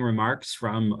concluding remarks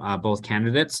from both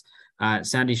candidates.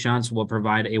 Sandy Shantz will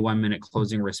provide a 1-minute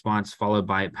closing response, followed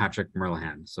by Patrick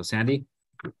Merlehan. So Sandy.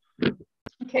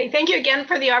 Okay, thank you again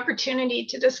for the opportunity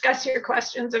to discuss your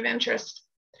questions of interest.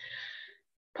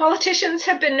 Politicians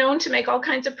have been known to make all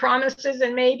kinds of promises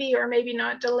and maybe or maybe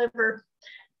not deliver.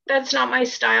 That's not my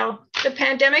style. The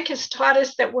pandemic has taught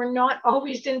us that we're not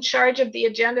always in charge of the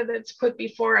agenda that's put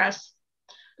before us.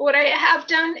 But what I have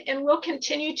done and will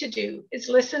continue to do is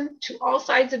listen to all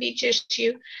sides of each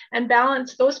issue and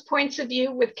balance those points of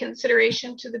view with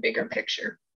consideration to the bigger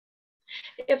picture.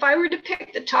 If I were to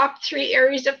pick the top 3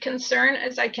 areas of concern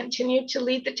as I continue to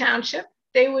lead the township,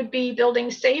 they would be building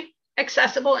safe,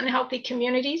 accessible, and healthy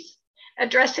communities,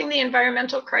 addressing the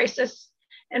environmental crisis,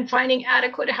 and finding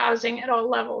adequate housing at all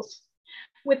levels.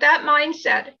 With that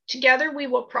mindset, together we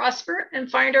will prosper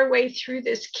and find our way through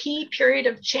this key period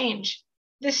of change,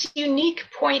 this unique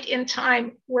point in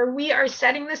time where we are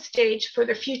setting the stage for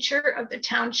the future of the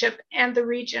township and the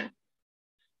region.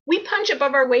 We punch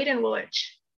above our weight in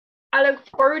Woolwich. I look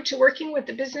forward to working with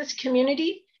the business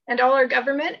community and all our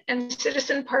government and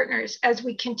citizen partners as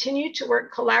we continue to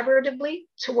work collaboratively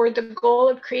toward the goal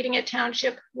of creating a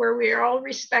township where we are all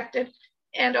respected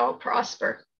and all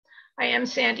prosper. I am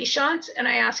Sandy Shantz, and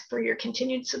I ask for your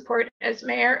continued support as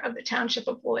Mayor of the Township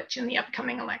of Woolwich in the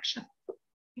upcoming election.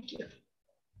 Thank you.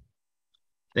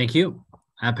 Thank you.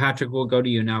 Patrick, we'll go to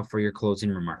you now for your closing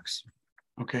remarks.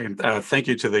 Okay, thank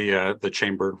you to the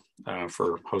Chamber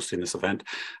for hosting this event.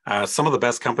 Some of the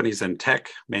best companies in tech,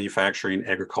 manufacturing,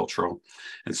 agricultural,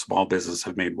 and small business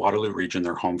have made Waterloo Region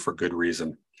their home for good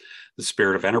reason. The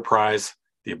spirit of enterprise,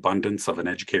 the abundance of an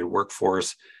educated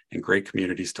workforce, and great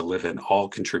communities to live in all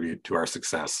contribute to our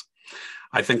success.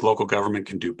 I think local government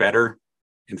can do better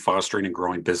in fostering and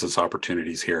growing business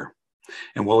opportunities here.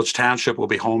 And Woolwich Township will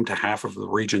be home to half of the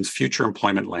region's future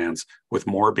employment lands, with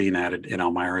more being added in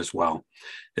Elmira as well.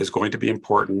 It is going to be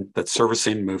important that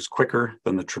servicing moves quicker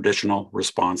than the traditional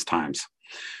response times.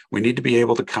 We need to be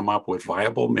able to come up with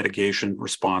viable mitigation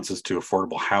responses to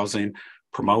affordable housing,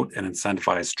 promote and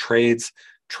incentivize trades,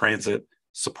 transit,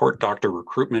 support doctor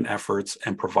recruitment efforts,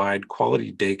 and provide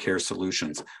quality daycare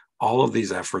solutions. All of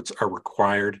these efforts are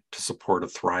required to support a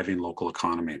thriving local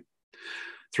economy.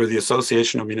 Through the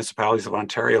Association of Municipalities of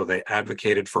Ontario, they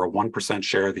advocated for a 1%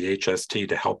 share of the HST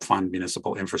to help fund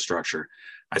municipal infrastructure.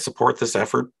 I support this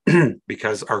effort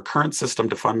because our current system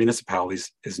to fund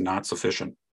municipalities is not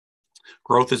sufficient.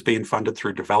 Growth is being funded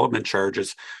through development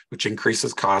charges, which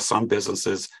increases costs on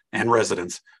businesses and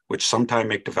residents, which sometimes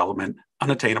make development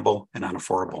unattainable and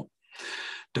unaffordable.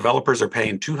 Developers are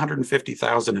paying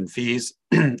 $250,000 in fees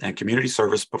and community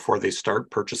service before they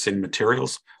start purchasing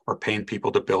materials or paying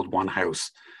people to build one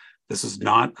house. This is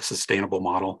not a sustainable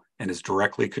model and is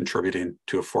directly contributing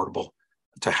to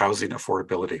housing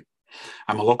affordability.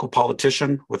 I'm a local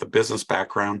politician with a business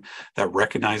background that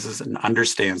recognizes and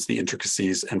understands the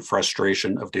intricacies and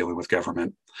frustration of dealing with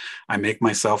government. I make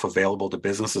myself available to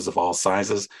businesses of all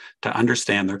sizes to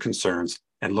understand their concerns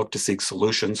and look to seek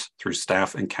solutions through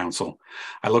staff and council.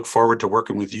 I look forward to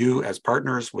working with you as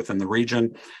partners within the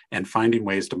region and finding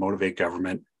ways to motivate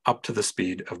government up to the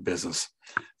speed of business.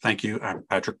 Thank you. I'm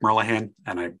Patrick Merlahan,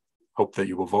 and I hope that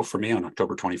you will vote for me on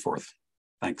October 24th.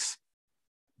 Thanks.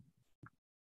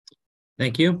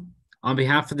 Thank you. On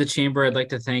behalf of the Chamber, I'd like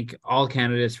to thank all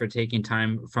candidates for taking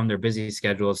time from their busy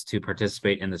schedules to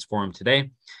participate in this forum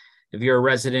today. If you're a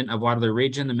resident of Waterloo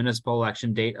Region, the municipal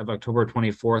election date of October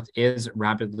 24th is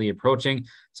rapidly approaching,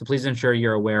 so please ensure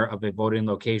you're aware of a voting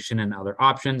location and other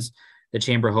options. The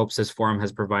Chamber hopes this forum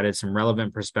has provided some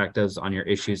relevant perspectives on your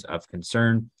issues of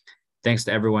concern. Thanks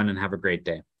to everyone and have a great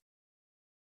day.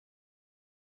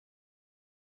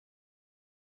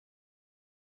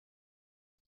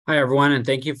 Hi, everyone, and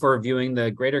thank you for viewing the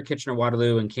Greater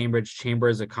Kitchener-Waterloo and Cambridge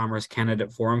Chambers of Commerce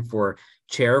Candidate Forum for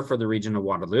Chair for the Region of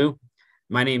Waterloo.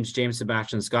 My name is James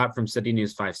Sebastian Scott from City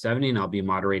News 570, and I'll be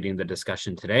moderating the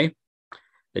discussion today.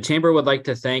 The Chamber would like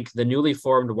to thank the newly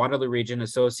formed Waterloo Region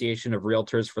Association of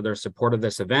Realtors for their support of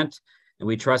this event, and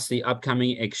we trust the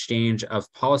upcoming exchange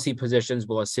of policy positions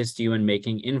will assist you in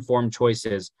making informed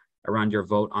choices around your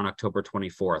vote on October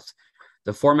 24th.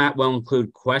 The format will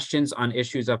include questions on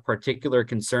issues of particular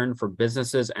concern for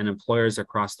businesses and employers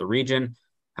across the region.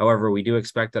 However, we do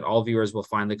expect that all viewers will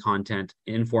find the content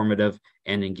informative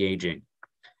and engaging.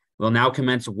 We'll now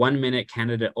commence 1-minute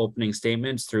candidate opening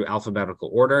statements through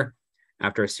alphabetical order.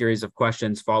 After a series of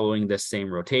questions following this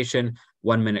same rotation,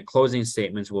 1-minute closing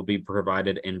statements will be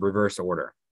provided in reverse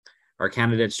order. Our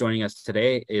candidates joining us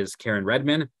today is Karen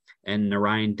Redmond and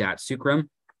Narayan Datsukram.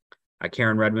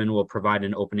 Karen Redmond will provide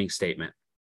an opening statement.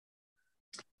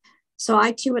 So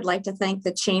I too would like to thank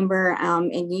the Chamber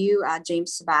and you,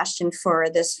 James Sebastian, for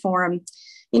this forum.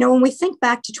 You know, when we think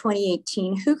back to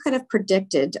 2018, who could have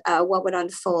predicted what would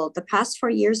unfold? The past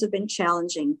 4 years have been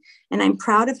challenging, and I'm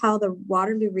proud of how the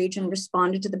Waterloo region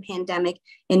responded to the pandemic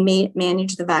and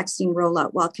managed the vaccine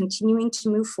rollout while continuing to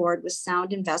move forward with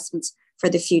sound investments for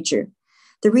the future.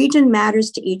 The region matters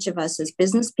to each of us as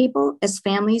business people, as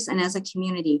families, and as a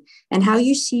community, and how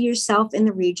you see yourself in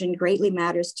the region greatly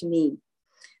matters to me.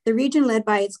 The region, led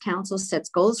by its council, sets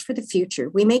goals for the future.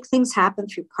 We make things happen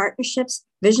through partnerships,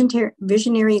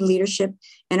 visionary leadership,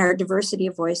 and our diversity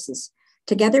of voices.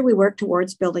 Together, we work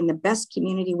towards building the best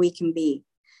community we can be.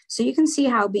 So you can see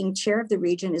how being chair of the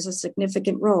region is a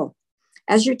significant role.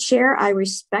 As your chair, I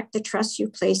respect the trust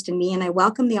you've placed in me, and I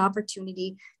welcome the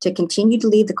opportunity to continue to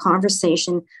lead the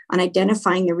conversation on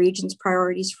identifying the region's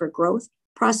priorities for growth,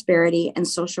 prosperity, and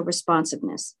social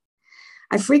responsiveness.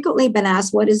 I've frequently been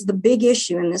asked what is the big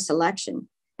issue in this election,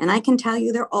 and I can tell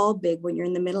you they're all big when you're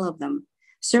in the middle of them.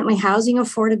 Certainly housing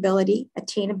affordability,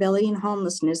 attainability, and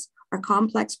homelessness are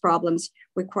complex problems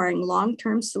requiring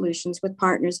long-term solutions with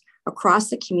partners across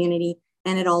the community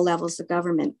and at all levels of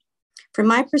government. From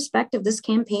my perspective, this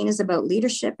campaign is about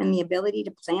leadership and the ability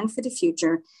to plan for the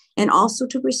future and also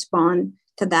to respond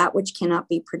to that which cannot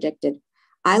be predicted.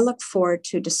 I look forward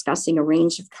to discussing a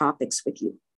range of topics with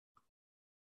you.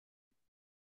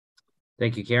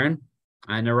 Thank you, Karen.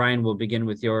 Narayan will begin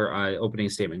with your opening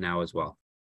statement now as well.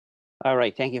 All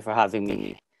right, thank you for having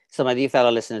me. So my dear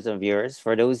fellow listeners and viewers,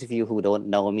 for those of you who don't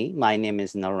know me, my name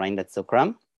is Narayan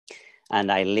Datsukram,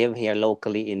 and I live here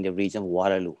locally in the region of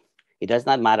Waterloo. It does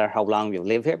not matter how long you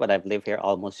live here, but I've lived here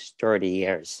almost 30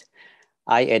 years.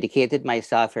 I educated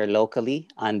myself here locally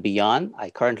and beyond. I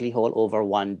currently hold over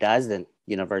 12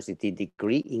 university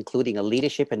degree, including a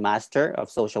leadership and master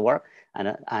of social work.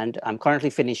 And I'm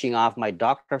currently finishing off my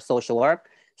doctor of social work,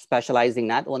 specializing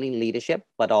not only in leadership,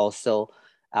 but also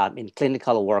in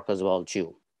clinical work as well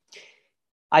too.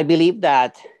 I believe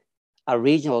that a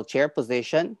regional chair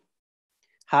position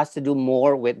has to do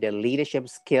more with the leadership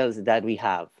skills that we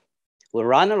have. Well,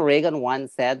 Ronald Reagan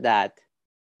once said that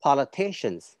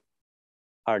politicians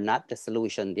are not the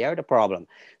solution, they are the problem.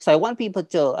 So I want people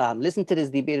to listen to this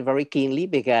debate very keenly,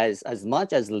 because as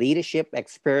much as leadership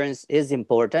experience is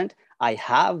important, I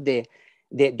have the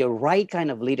right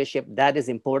kind of leadership that is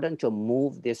important to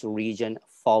move this region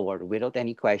forward without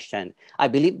any question. I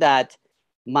believe that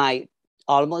my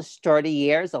almost 30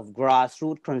 years of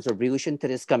grassroots contribution to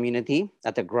this community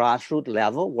at the grassroots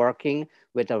level, working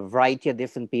with a variety of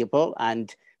different people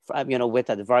and with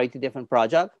a variety of different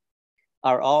projects,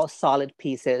 are all solid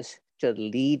pieces to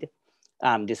lead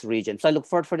this region. So I look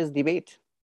forward for this debate.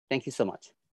 Thank you so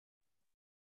much.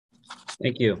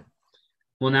 Thank you.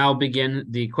 We'll now begin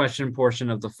the question portion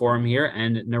of the forum here,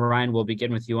 and Narayan will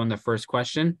begin with you on the first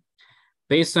question.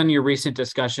 Based on your recent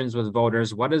discussions with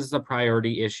voters, what is the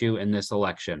priority issue in this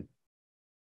election?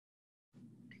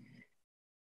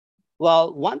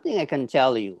 Well, one thing I can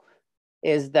tell you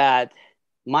is that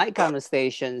my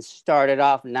conversations started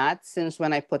off not since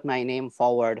when I put my name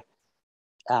forward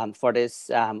for this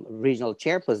regional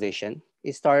chair position.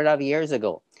 It started off years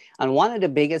ago. And one of the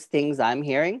biggest things I'm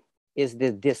hearing is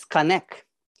the disconnect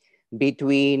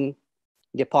between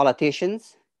the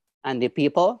politicians and the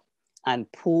people and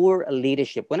poor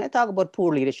leadership. When I talk about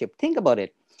poor leadership, think about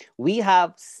it. We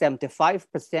have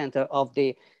 75% of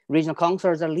the regional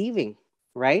councillors are leaving,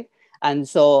 right? And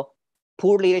so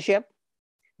poor leadership,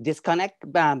 disconnect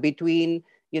between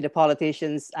the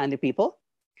politicians and the people.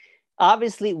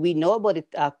 Obviously, we know about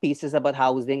the pieces about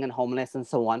housing and homeless and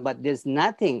so on, but there's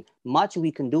nothing much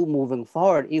we can do moving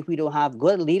forward if we don't have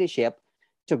good leadership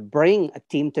to bring a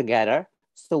team together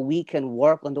so we can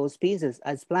work on those pieces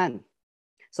as planned.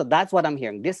 So that's what I'm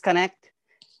hearing. Disconnection,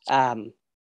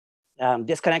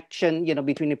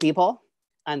 between the people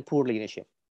and poor leadership.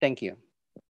 Thank you.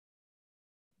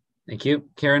 Thank you.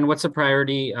 Karen, what's a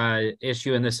priority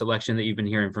issue in this election that you've been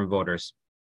hearing from voters?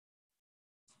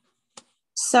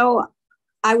 So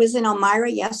I was in Elmira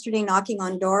yesterday knocking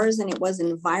on doors, and it was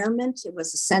environment. It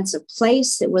was a sense of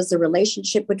place. It was the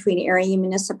relationship between area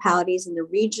municipalities and the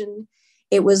region.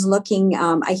 It was looking,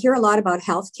 I hear a lot about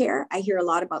healthcare. I hear a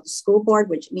lot about the school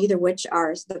board, neither which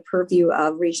are the purview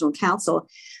of regional council.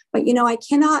 But, I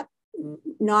cannot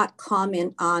not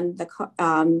comment on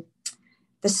the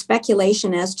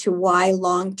speculation as to why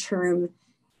long-term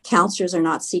councillors are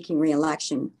not seeking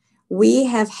re-election. We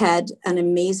have had an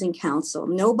amazing council.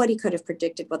 Nobody could have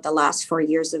predicted what the last 4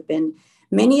 years have been.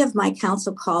 Many of my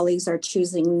council colleagues are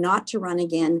choosing not to run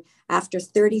again after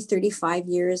 30, 35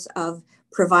 years of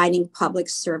providing public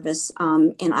service.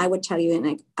 And I would tell you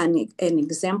in an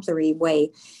exemplary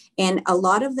way. And a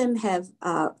lot of them have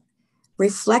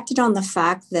reflected on the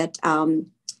fact that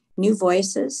new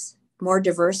voices, more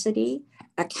diversity,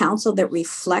 a council that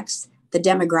reflects the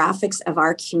demographics of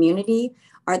our community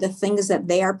are the things that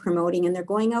they are promoting. And they're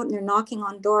going out and they're knocking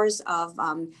on doors of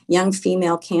young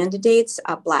female candidates,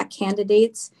 Black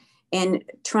candidates, and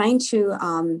trying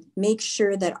to make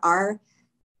sure that our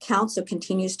council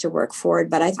continues to work forward.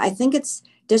 But I think it's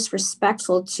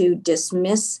disrespectful to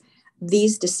dismiss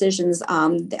these decisions.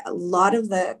 A lot of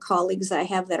the colleagues I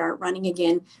have that aren't running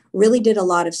again really did a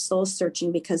lot of soul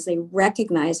searching because they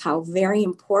recognize how very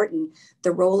important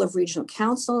the role of regional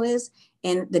council is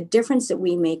and the difference that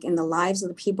we make in the lives of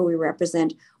the people we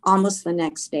represent almost the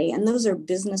next day. And those are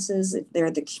businesses,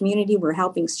 they're the community, we're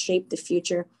helping shape the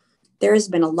future. There has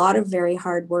been a lot of very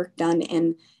hard work done,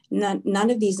 and none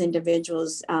of these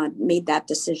individuals made that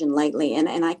decision lightly.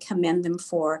 And I commend them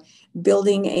for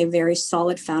building a very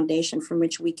solid foundation from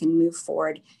which we can move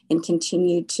forward and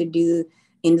continue to do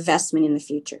investment in the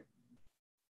future.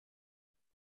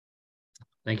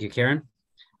 Thank you, Karen.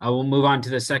 We'll move on to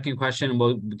the second question, and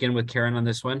we'll begin with Karen on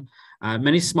this one.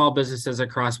 Many small businesses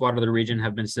across Waterloo Region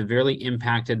have been severely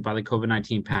impacted by the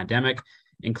COVID-19 pandemic,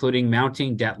 including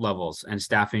mounting debt levels and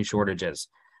staffing shortages.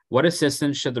 What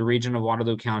assistance should the Region of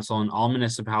Waterloo Council and all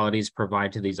municipalities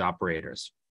provide to these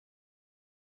operators?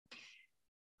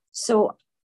 So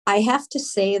I have to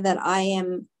say that I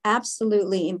am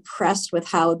absolutely impressed with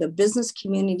how the business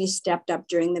community stepped up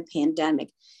during the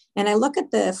pandemic. And I look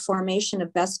at the formation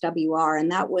of Best WR,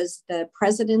 and that was the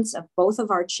presidents of both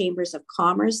of our chambers of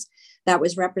commerce, that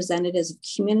was representatives of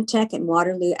Communitech and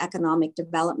Waterloo Economic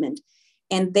Development.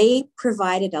 And they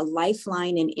provided a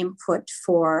lifeline and input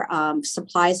for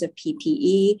supplies of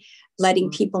PPE,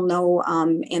 letting people know,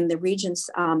 and the regions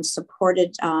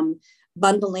supported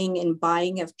bundling and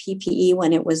buying of PPE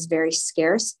when it was very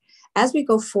scarce. As we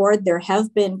go forward, there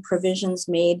have been provisions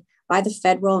made by the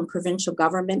federal and provincial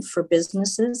government for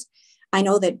businesses. I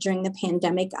know that during the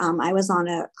pandemic, I was on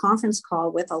a conference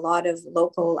call with a lot of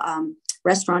local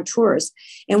restaurateurs.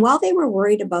 And while they were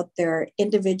worried about their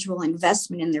individual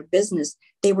investment in their business,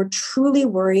 they were truly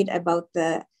worried about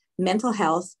the mental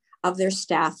health of their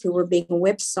staff who were being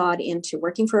whipsawed into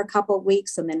working for a couple of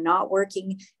weeks and then not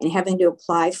working and having to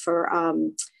apply for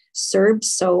CERB.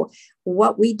 So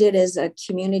what we did as a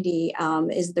community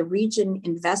is the region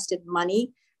invested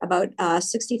money, about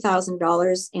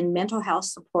 $60,000 in mental health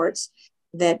supports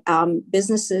that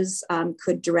businesses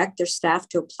could direct their staff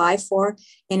to apply for.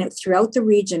 And throughout the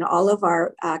region, all of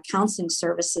our counseling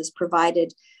services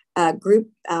provided group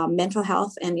mental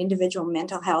health and individual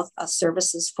mental health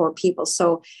services for people.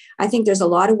 So I think there's a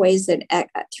lot of ways that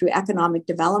through economic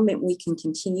development, we can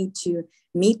continue to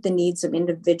meet the needs of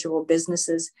individual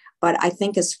businesses. But I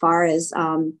think as far as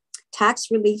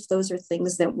tax relief, those are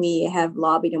things that we have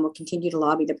lobbied and will continue to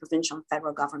lobby the provincial and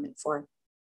federal government for.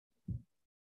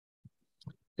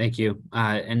 Thank you.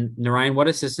 And Narayan, what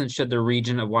assistance should the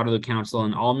Region of Waterloo Council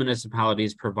and all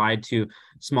municipalities provide to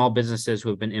small businesses who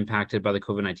have been impacted by the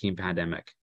COVID-19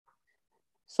 pandemic?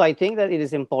 So I think that it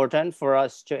is important for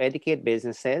us to educate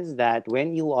businesses that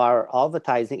when you are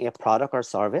advertising a product or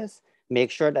service,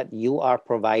 make sure that you are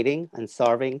providing and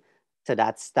serving to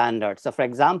that standard. So for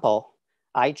example,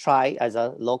 I try as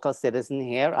a local citizen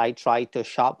here, I try to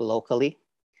shop locally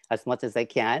as much as I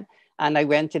can. And I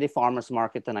went to the farmer's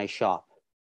market and I shop.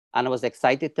 And I was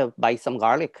excited to buy some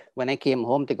garlic. When I came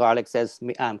home, the garlic says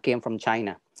came from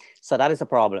China. So that is a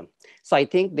problem. So I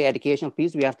think the educational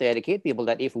piece, we have to educate people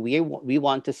that if we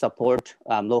want to support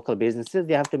local businesses,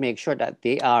 they have to make sure that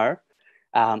they are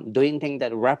doing things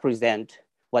that represent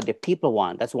what the people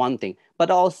want. That's one thing.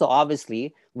 But also,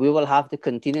 obviously, we will have to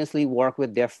continuously work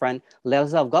with different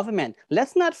levels of government.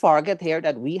 Let's not forget here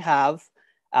that we have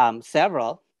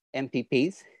several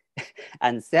MPPs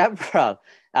and several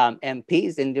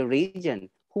MPs in the region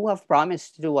who have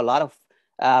promised to do a lot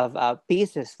of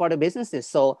pieces for the businesses.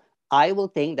 So I will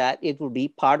think that it will be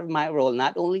part of my role,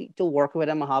 not only to work with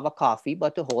them and have a coffee,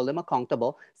 but to hold them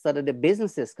accountable so that the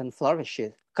businesses can flourish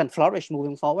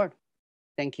moving forward.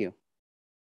 Thank you.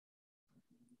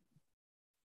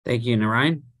 Thank you,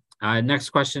 Narayan. Next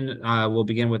question, we'll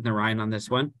begin with Narayan on this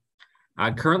one.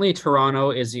 Currently,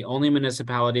 Toronto is the only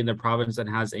municipality in the province that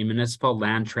has a municipal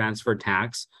land transfer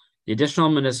tax. The additional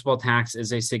municipal tax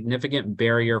is a significant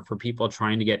barrier for people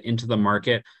trying to get into the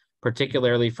market,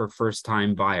 particularly for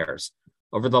first-time buyers.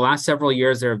 Over the last several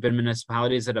years, there have been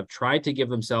municipalities that have tried to give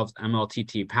themselves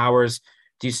MLTT powers.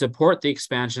 Do you support the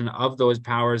expansion of those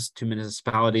powers to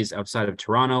municipalities outside of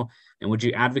Toronto? And would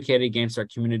you advocate against our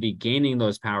community gaining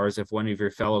those powers if one of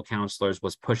your fellow councillors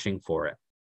was pushing for it?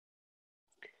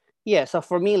 Yeah, so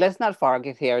for me, let's not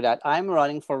forget here that I'm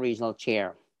running for regional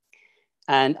chair.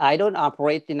 And I don't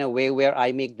operate in a way where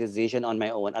I make decision on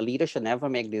my own. A leader should never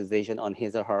make decision on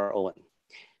his or her own.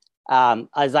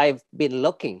 As I've been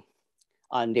looking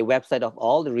on the website of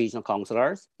all the regional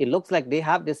councillors, it looks like they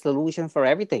have the solution for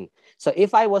everything. So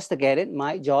if I was to get it,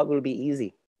 my job will be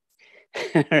easy,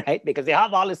 right? Because they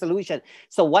have all the solution.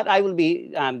 So what I will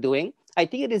be doing, I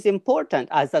think it is important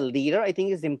as a leader, I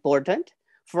think it's important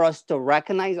for us to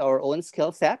recognize our own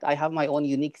skill set. I have my own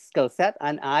unique skill set,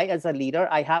 and I, as a leader,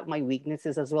 I have my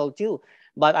weaknesses as well too.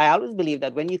 But I always believe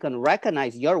that when you can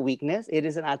recognize your weakness, it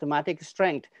is an automatic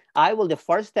strength. The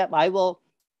first step,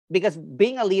 because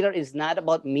being a leader is not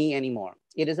about me anymore.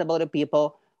 It is about the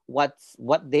people, what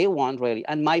they want really.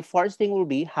 And my first thing will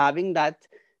be having that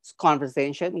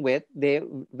conversation with the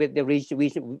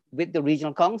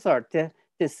regional councillor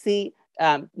to see,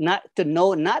 to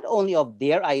know not only of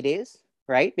their ideas,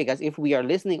 right? Because if we are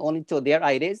listening only to their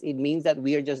ideas, it means that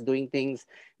we are just doing things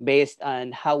based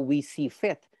on how we see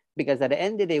fit. Because at the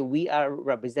end of the day, we are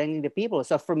representing the people.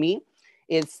 So for me,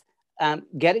 it's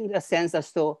getting a sense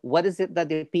as to what is it that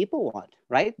the people want,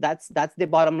 right? That's the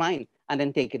bottom line, and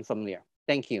then take it from there.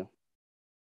 Thank you.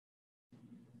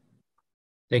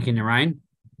 Thank you, Narayan.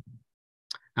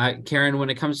 Karen, when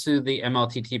it comes to the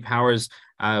MLTT powers,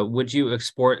 would you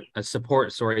support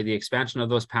the expansion of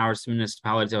those powers to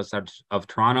municipalities outside of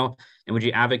Toronto? And would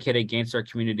you advocate against our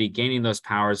community gaining those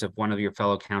powers if one of your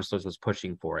fellow councillors was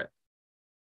pushing for it?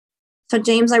 So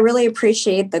James, I really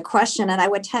appreciate the question. And I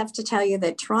would have to tell you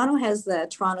that Toronto has the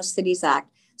Toronto Cities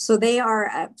Act. So they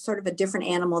are sort of a different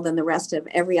animal than the rest of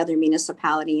every other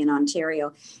municipality in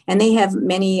Ontario. And they have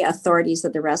many authorities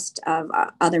that the rest of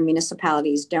other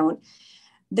municipalities don't.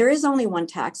 There is only one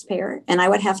taxpayer. And I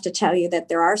would have to tell you that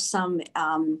there are some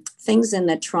things in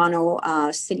the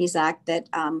Toronto Cities Act that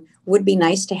would be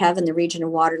nice to have in the region of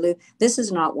Waterloo. This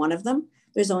is not one of them.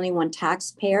 There's only one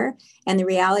taxpayer. And the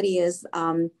reality is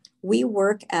we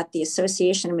work at the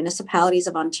Association of Municipalities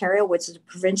of Ontario, which is a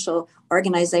provincial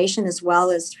organization, as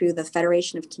well as through the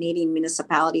Federation of Canadian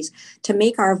Municipalities, to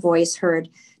make our voice heard,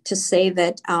 to say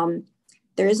that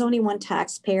there is only one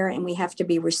taxpayer and we have to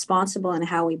be responsible in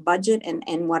how we budget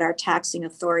and what our taxing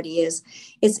authority is.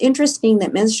 It's interesting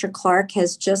that Minister Clark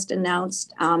has just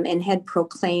announced and had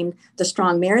proclaimed the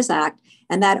Strong Mayors Act,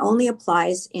 and that only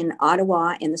applies in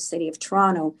Ottawa and the City of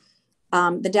Toronto.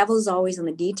 The devil is always in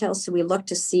the details, so we look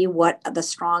to see what the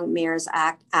Strong Mayors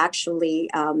Act actually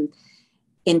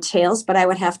entails. But I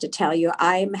would have to tell you,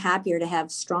 I'm happier to have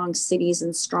strong cities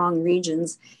and strong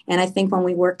regions. And I think when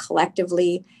we work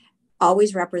collectively,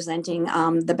 always representing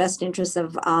the best interests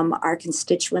of our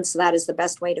constituents, that is the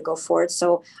best way to go forward.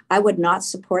 So I would not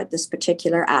support this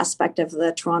particular aspect of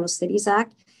the Toronto Cities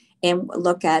Act and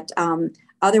look at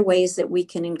other ways that we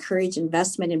can encourage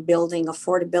investment in building,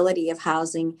 affordability of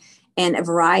housing, and a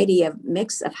variety of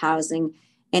mix of housing.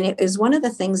 And it is one of the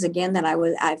things, again, that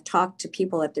I've talked to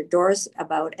people at their doors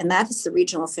about, and that is the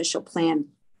regional official plan.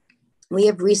 We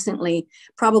have recently,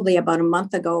 probably about a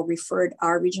month ago, referred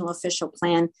our regional official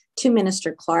plan to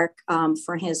Minister Clark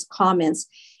for his comments,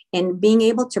 and being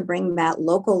able to bring that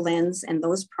local lens and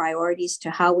those priorities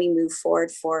to how we move forward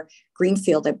for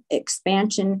greenfield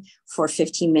expansion, for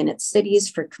 15-minute cities,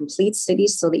 for complete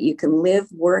cities, so that you can live,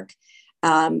 work,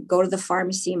 go to the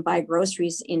pharmacy and buy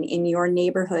groceries in your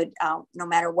neighborhood, no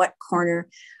matter what corner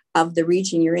of the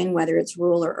region you're in, whether it's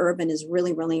rural or urban, is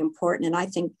really, really important. And I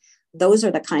think those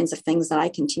are the kinds of things that I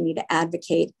continue to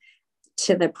advocate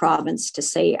to the province, to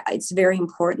say it's very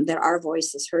important that our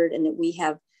voice is heard and that we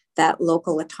have that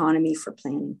local autonomy for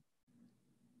planning.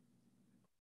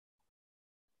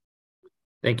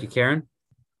 Thank you, Karen.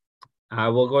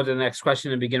 We'll go to the next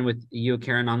question and begin with you,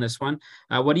 Karen, on this one.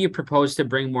 What do you propose to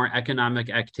bring more economic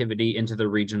activity into the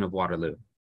region of Waterloo?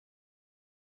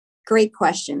 Great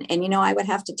question. And, I would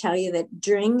have to tell you that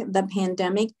during the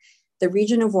pandemic, the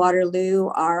region of Waterloo,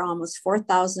 our almost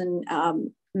 4,000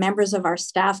 members of our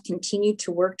staff continued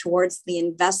to work towards the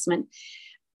investment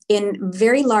in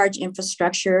very large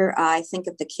infrastructure. I think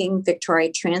of the King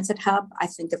Victoria Transit Hub. I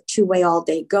think of two-way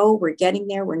all-day go. We're getting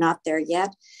there. We're not there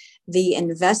yet. The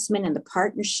investment and the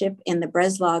partnership in the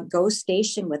Breslau GO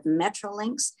station with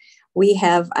Metrolinx. We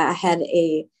have had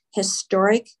a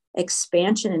historic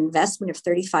expansion investment of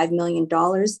 $35 million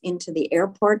into the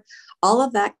airport. All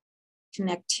of that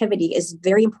connectivity is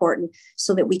very important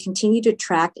so that we continue to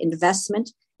attract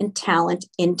investment and talent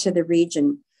into the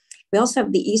region. We also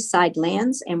have the East Side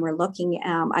lands, and we're looking,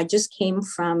 I just came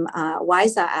from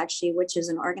WISA, actually, which is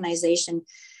an organization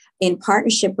in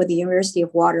partnership with the University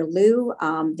of Waterloo,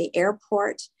 the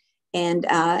airport, and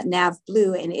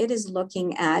NavBlue, and it is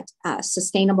looking at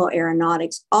sustainable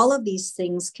aeronautics. All of these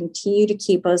things continue to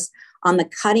keep us on the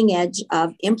cutting edge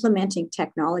of implementing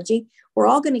technology. We're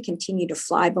all going to continue to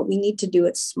fly, but we need to do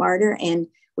it smarter, and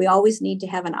we always need to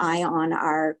have an eye on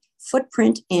our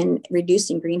footprint in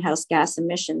reducing greenhouse gas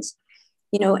emissions.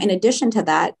 In addition to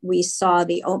that, we saw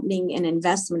the opening and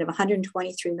investment of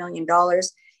 $123 million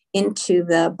into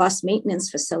the bus maintenance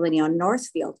facility on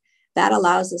Northfield. That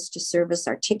allows us to service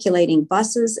articulating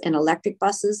buses and electric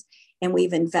buses, and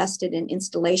we've invested in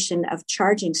installation of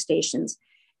charging stations.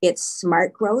 It's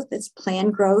smart growth, it's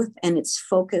planned growth, and it's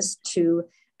focused to,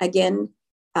 again,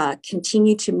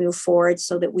 continue to move forward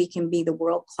so that we can be the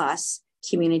world-class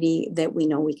community that we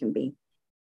know we can be.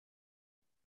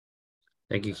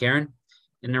 Thank you, Karen.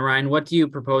 And Narayan, what do you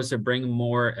propose to bring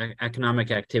more economic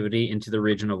activity into the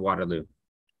region of Waterloo?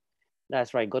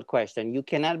 That's right, good question. You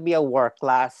cannot be a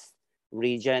world-class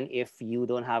region if you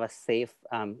don't have a safe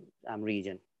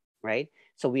region, right?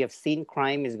 So we have seen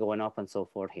crime is going up and so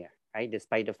forth here, right?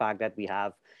 Despite the fact that we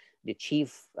have the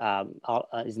chief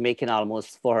is making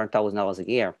almost $400,000 a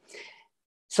year.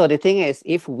 So the thing is,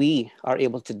 if we are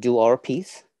able to do our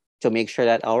piece to make sure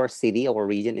that our city, our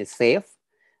region is safe,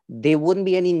 there wouldn't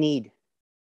be any need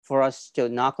for us to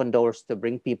knock on doors to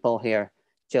bring people here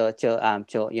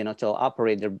to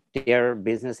operate their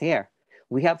business here.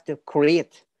 We have to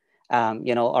create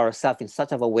ourselves in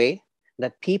such of a way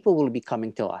that people will be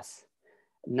coming to us,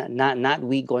 not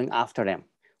we going after them.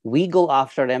 We go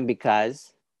after them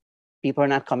because people are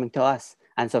not coming to us.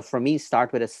 And so for me,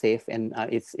 start with a safe, and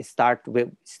start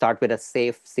with a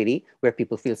safe city where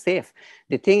people feel safe.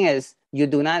 The thing is, you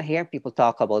do not hear people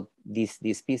talk about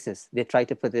these pieces. They try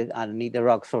to put it underneath the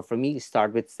rug. So for me,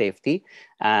 start with safety.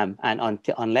 And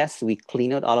unless we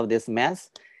clean out all of this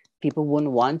mess, people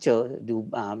wouldn't want to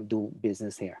do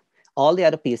business here. All the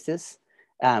other pieces,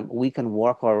 we can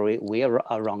work our way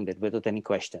around it without any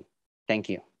question. Thank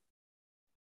you.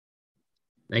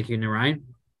 Thank you, Narayan.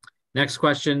 Next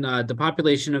question. The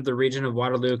population of the region of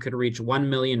Waterloo could reach 1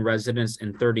 million residents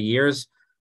in 30 years.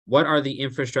 What are the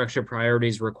infrastructure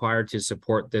priorities required to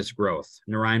support this growth?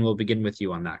 Narayan, we'll begin with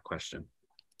you on that question.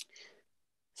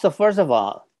 So first of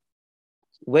all,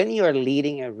 when you're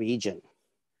leading a region,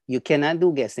 you cannot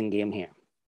do guessing game here.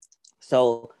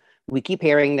 So we keep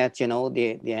hearing that,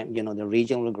 the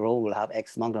region will grow, we'll have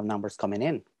X amount of numbers coming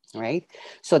in, right?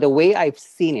 So the way I've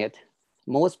seen it,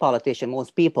 most politicians,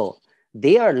 most people,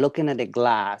 they are looking at the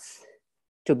glass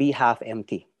to be half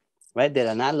empty, right? They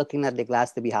are not looking at the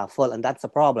glass to be half full, and that's a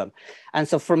problem. And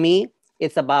so for me,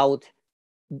 it's about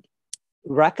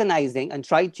recognizing and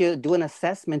try to do an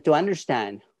assessment to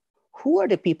understand who are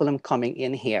the people I'm coming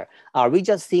in here. Are we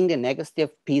just seeing the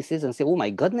negative pieces and say, oh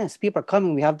my goodness, people are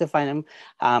coming, we have to find them,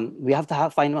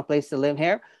 find them a place to live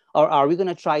here? Or are we going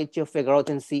to try to figure out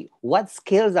and see what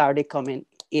skills are they coming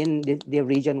in the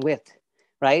region with,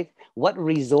 right? What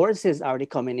resources are they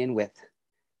coming in with,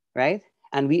 right?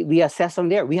 And we assess from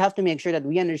there. We have to make sure that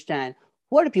we understand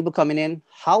who are the people coming in,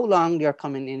 how long they're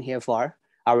coming in here for.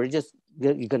 Are we just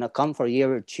going to come for a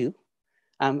year or two?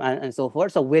 And so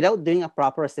forth. So without doing a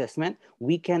proper assessment,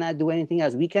 we cannot do anything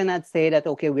else. We cannot say that,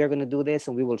 okay, we're going to do this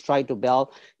and we will try to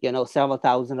build, several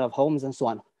thousand of homes and so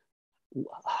on.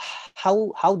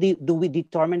 How do we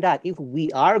determine that? If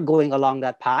we are going along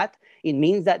that path, it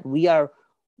means that we are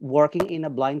working in a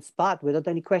blind spot without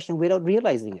any question, without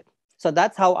realizing it. So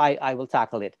that's how I will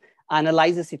tackle it.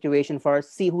 Analyze the situation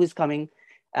first, see who is coming,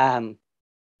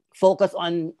 focus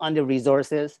on the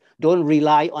resources. Don't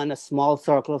rely on a small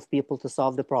circle of people to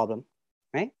solve the problem,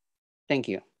 right? Thank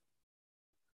you.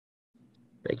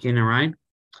 Thank you, Narayan.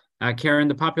 Karen,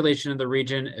 the population of the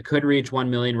region could reach 1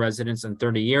 million residents in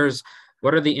 30 years.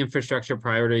 What are the infrastructure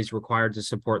priorities required to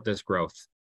support this growth?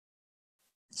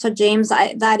 So James,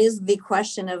 that is the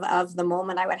question of the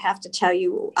moment. I would have to tell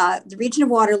you, the region of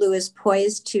Waterloo is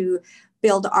poised to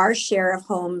build our share of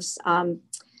homes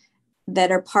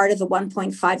that are part of the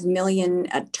 1.5 million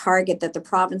target that the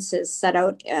province has set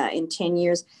out in 10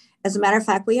 years. As a matter of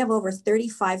fact, we have over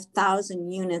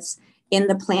 35,000 units in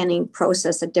the planning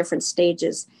process at different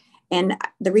stages. And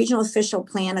the regional official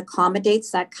plan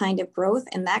accommodates that kind of growth,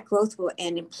 and that growth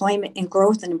and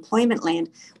employment land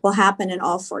will happen in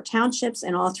all 4 townships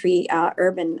and all 3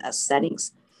 urban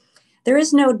settings. There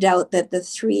is no doubt that the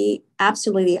 3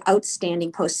 absolutely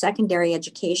outstanding post-secondary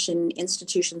education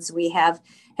institutions we have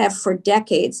for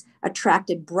decades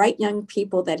attracted bright young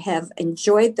people that have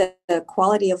enjoyed the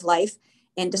quality of life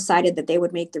and decided that they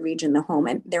would make the region their home.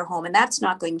 And that's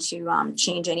not going to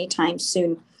change anytime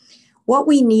soon. What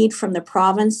we need from the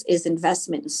province is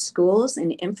investment in schools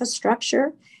and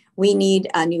infrastructure. We need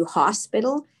a new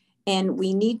hospital, and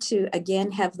we need to,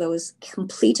 again, have those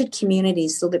completed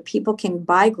communities so that people can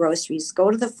buy groceries,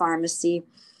 go to the pharmacy,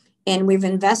 and we've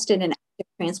invested in active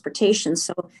transportation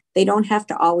so they don't have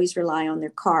to always rely on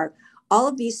their car. All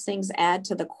of these things add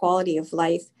to the quality of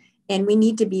life, and we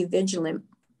need to be vigilant.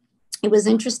 It was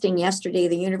interesting yesterday,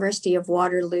 the University of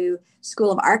Waterloo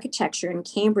School of Architecture in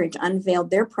Cambridge unveiled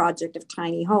their project of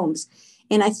tiny homes.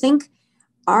 And I think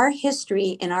our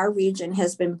history in our region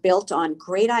has been built on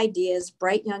great ideas,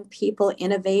 bright young people,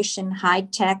 innovation, high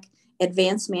tech,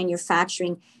 advanced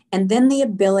manufacturing, and then the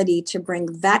ability to bring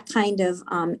that kind of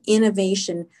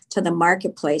innovation to the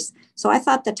marketplace. So I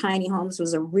thought the tiny homes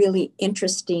was a really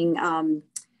interesting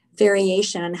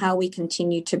variation on how we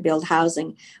continue to build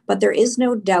housing. But there is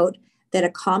no doubt that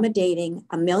accommodating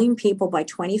 1 million people by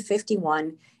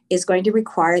 2051 is going to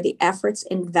require the efforts,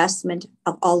 investment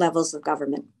of all levels of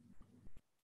government.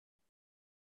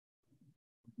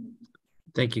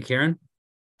 Thank you, Karen.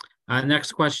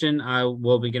 Next question,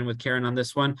 we'll begin with Karen on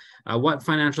this one. What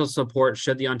financial support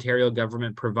should the Ontario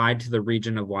government provide to the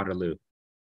region of Waterloo?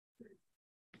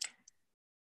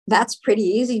 That's pretty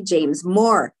easy, James.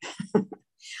 More.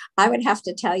 I would have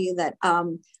to tell you that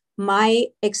my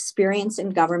experience in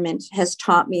government has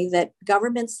taught me that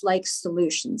governments like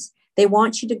solutions. They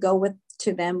want you to go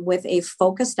to them with a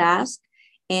focused ask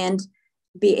and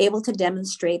be able to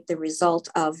demonstrate the result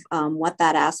of what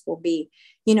that ask will be.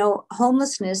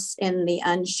 Homelessness in the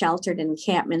unsheltered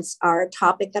encampments are a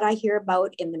topic that I hear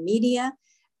about in the media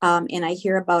and I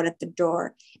hear about at the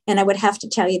door. And I would have to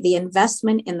tell you the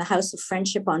investment in the House of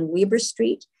Friendship on Weber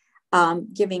Street,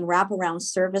 giving wraparound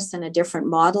service in a different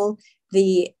model,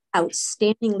 the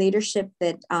outstanding leadership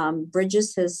that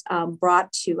Bridges has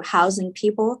brought to housing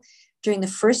people. During the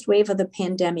first wave of the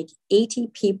pandemic,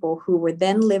 80 people who were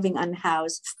then living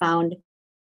unhoused found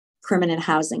permanent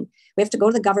housing. We have to go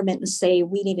to the government and say,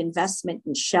 we need investment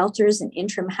in shelters and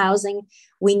interim housing.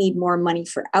 We need more money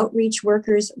for outreach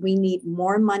workers. We need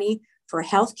more money for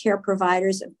healthcare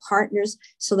providers and partners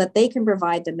so that they can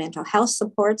provide the mental health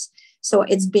supports. So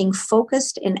it's being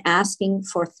focused and asking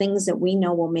for things that we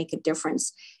know will make a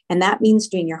difference. And that means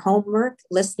doing your homework,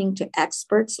 listening to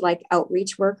experts like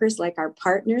outreach workers, like our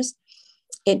partners.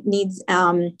 It needs,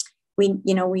 we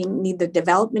need the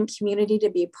development community to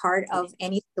be part of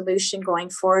any solution going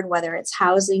forward, whether it's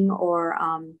housing or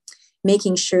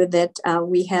making sure that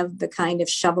we have the kind of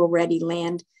shovel-ready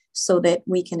land so that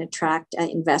we can attract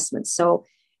investments. So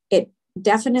it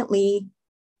definitely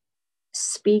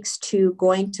speaks to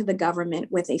going to the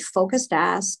government with a focused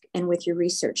ask and with your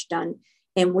research done.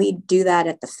 And we do that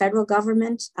at the federal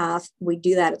government. We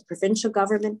do that at the provincial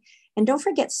government. And don't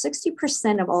forget,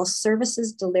 60% of all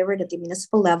services delivered at the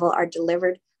municipal level are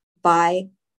delivered by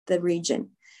the region.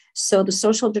 So the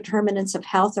social determinants of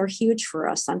health are huge for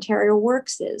us. Ontario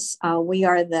Works is. We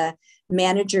are the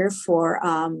manager for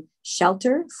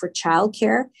shelter, for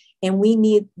childcare, and we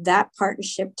need that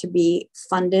partnership to be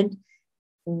funded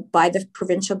by the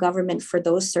provincial government for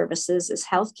those services. As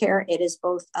healthcare, it is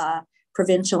both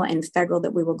provincial and federal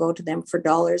that we will go to them for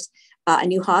dollars. A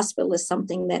new hospital is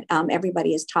something that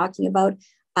everybody is talking about.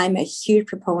 I'm a huge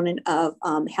proponent of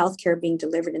healthcare being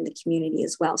delivered in the community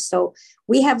as well. So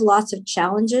we have lots of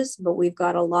challenges, but we've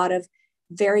got a lot of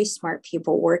very smart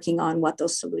people working on what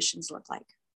those solutions look like.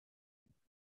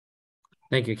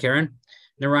 Thank you, Karen.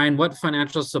 Narayan, what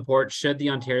financial support should the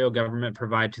Ontario government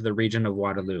provide to the region of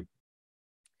Waterloo?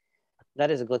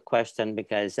 That is a good question,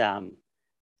 because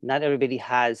not everybody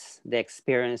has the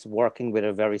experience working with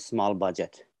a very small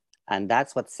budget. And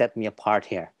that's what set me apart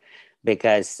here,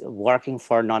 because working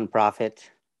for nonprofit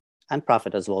and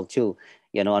profit as well too,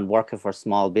 and working for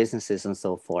small businesses and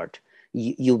so forth,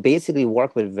 you basically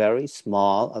work with a very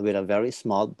small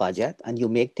budget, and you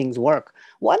make things work.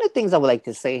 One of the things I would like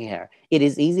to say here, it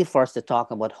is easy for us to talk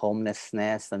about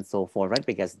homelessness and so forth, right?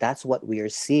 Because that's what we are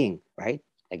seeing, right?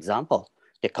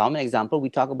 The common example, we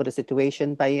talk about the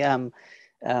situation by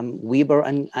Weber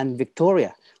and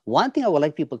Victoria. One thing I would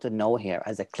like people to know here,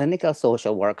 as a clinical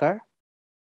social worker,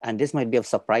 and this might be of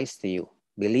surprise to you,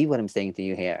 believe what I'm saying to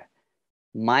you here.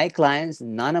 My clients,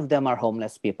 none of them are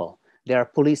homeless people. They are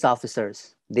police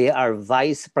officers. They are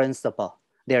vice principal.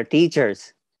 They are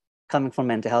teachers coming from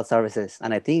mental health services.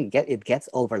 And I think it gets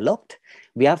overlooked.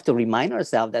 We have to remind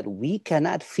ourselves that we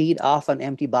cannot feed off an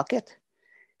empty bucket,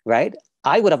 right?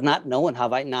 I would have not known,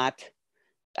 have I not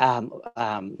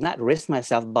risked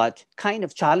myself, but kind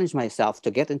of challenged myself to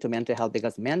get into mental health,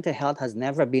 because mental health has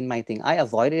never been my thing. I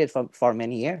avoided it for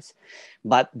many years,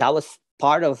 but that was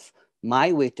part of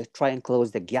my way to try and close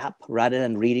the gap rather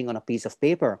than reading on a piece of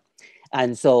paper.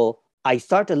 And so I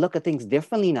start to look at things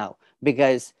differently now,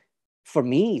 because for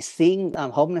me, seeing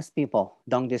homeless people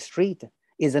down the street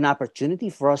is an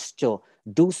opportunity for us to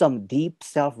do some deep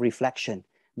self-reflection.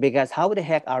 Because how the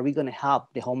heck are we going to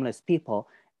help the homeless people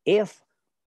if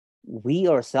we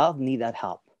ourselves need that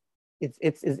help?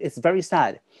 It's very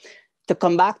sad. To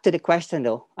come back to the question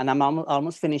though, and I'm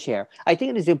almost finished here, I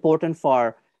think it is important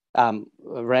for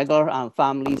regular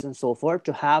families and so forth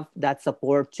to have that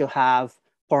support, to have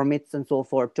permits and so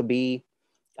forth to be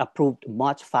approved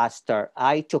much faster.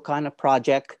 I took on a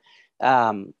project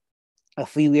a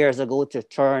few years ago to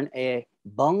turn a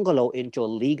bungalow into a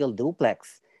legal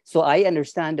duplex. So I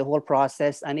understand the whole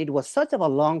process, and it was such of a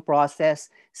long process.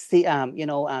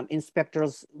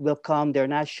 Inspectors will come. They're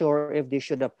not sure if they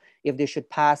should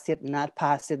pass it, not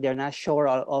pass it. They're not sure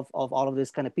of all of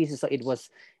these kind of pieces. So it was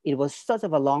such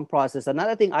of a long process.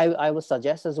 Another thing I would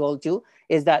suggest as well too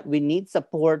is that we need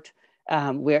support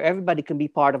where everybody can be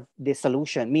part of the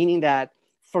solution. Meaning that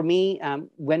for me,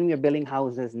 when we are building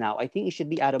houses now, I think it should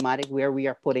be automatic where we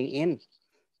are putting in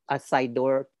a side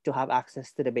door to have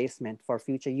access to the basement for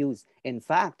future use. In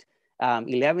fact,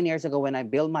 11 years ago when I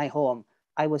built my home,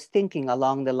 I was thinking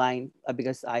along the line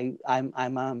because I'm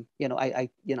an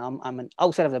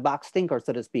outside of the box thinker,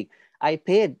 so to speak. I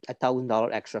paid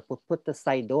 $1,000 extra to put the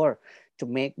side door to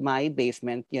make my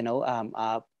basement,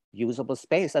 usable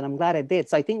space, and I'm glad I did.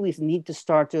 So I think we need to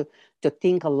start to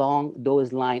think along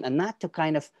those lines, and not to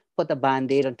kind of put a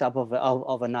Band-Aid on top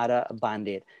of another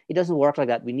Band-Aid. It doesn't work like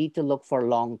that. We need to look for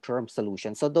long-term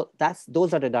solutions. So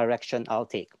those are the direction I'll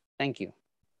take. Thank you.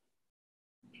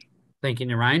 Thank you,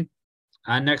 Narayan.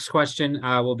 Next question,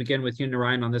 we'll begin with you,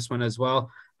 Narayan, on this one as well.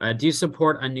 Do you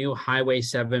support a new Highway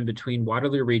 7 between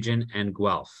Waterloo Region and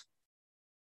Guelph?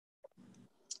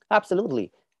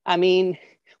 Absolutely. I mean,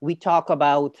 we talk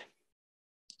about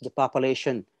the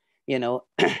population,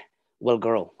 will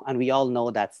grow. And we all know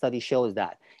that study shows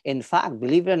that. In fact,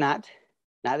 believe it or not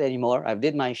anymore, I've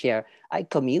did my share. I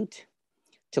commute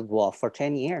to Guelph for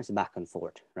 10 years back and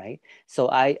forth, right? So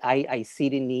I see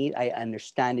the need, I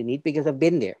understand the need because I've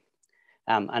been there.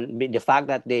 And the fact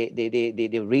that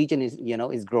the region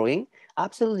is growing,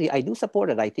 absolutely, I do support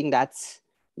it. I think that's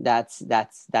not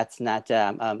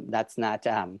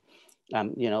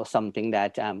something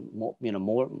that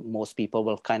most people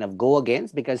will kind of go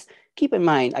against, because keep in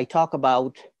mind, I talk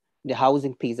about the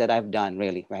housing piece that I've done,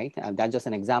 really, right? That's just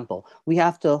an example. We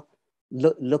have to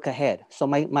look ahead. So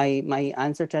my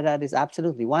answer to that is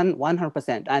absolutely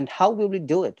 100%. And how will we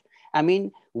do it? I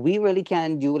mean, we really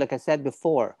can do, like I said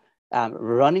before,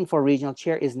 running for regional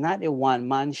chair is not a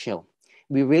one-man show.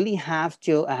 We really have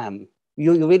to,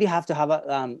 you really have to have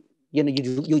a,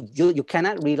 you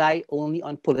cannot rely only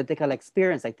on political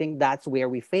experience. I think that's where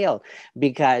we fail,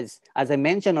 because as I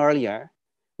mentioned earlier,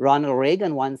 Ronald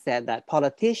Reagan once said that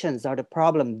politicians are the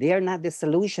problem. They're not the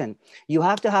solution. You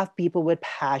have to have people with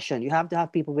passion. You have to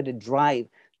have people with a drive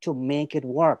to make it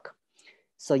work.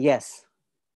 So yes,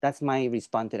 that's my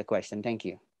response to the question. Thank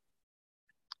you.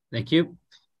 Thank you.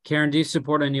 Karen, do you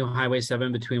support a new Highway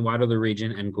 7 between Waterloo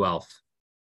Region and Guelph?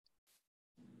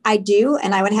 I do,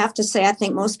 and I would have to say I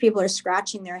think most people are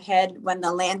scratching their head when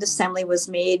the land assembly was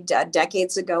made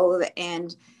decades ago,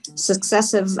 and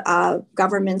successive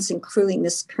governments, including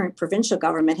this current provincial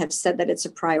government, have said that it's a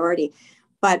priority.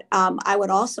 But I would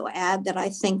also add that I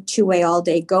think two-way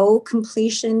all-day GO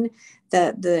completion,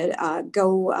 the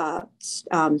GO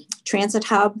transit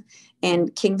hub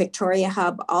and King Victoria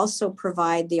hub also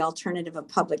provide the alternative of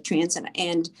public transit,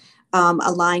 and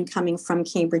a line coming from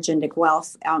Cambridge into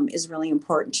Guelph is really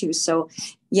important too. So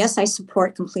yes, I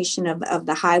support completion of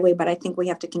the highway, but I think we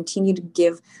have to continue to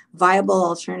give viable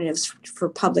alternatives for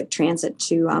public transit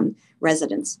to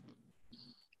residents.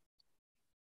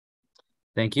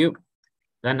 Thank you.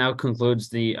 That now concludes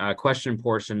the question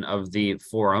portion of the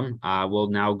forum. We'll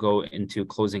now go into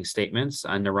closing statements.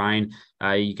 Narayan,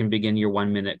 you can begin your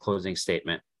 1 minute closing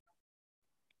statement.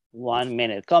 1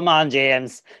 minute. Come on,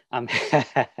 James.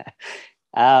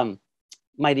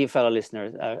 My dear fellow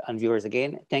listeners and viewers,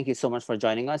 again, thank you so much for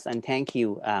joining us, and thank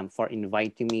you for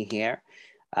inviting me here.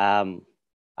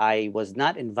 I was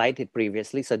not invited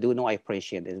previously, so do know I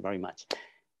appreciate this very much.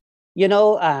 You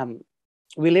know,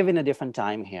 we live in a different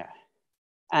time here,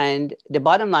 and the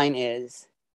bottom line is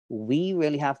we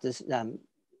really have to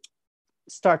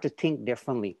start to think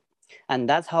differently, and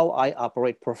that's how I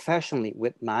operate professionally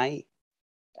with my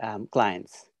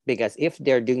clients, because if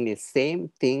they're doing the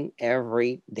same thing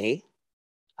every day,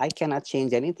 I cannot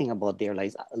change anything about their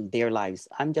lives.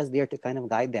 I'm just there to kind of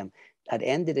guide them. At the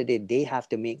end of the day, they have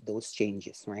to make those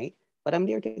changes, right? But I'm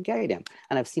there to guide them,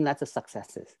 and I've seen lots of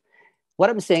successes. What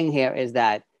I'm saying here is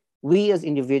that we as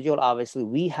individuals, obviously,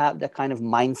 we have the kind of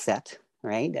mindset,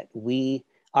 right, that we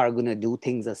are going to do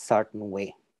things a certain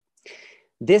way.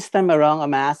 This time around,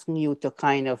 I'm asking you to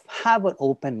kind of have an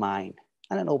open mind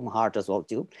and an open heart as well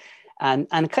too, and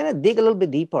kind of dig a little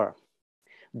bit deeper.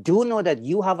 Do know that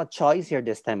you have a choice here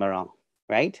this time around,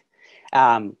 right?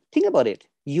 Think about it.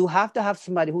 You have to have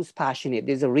somebody who's passionate.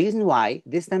 There's a reason why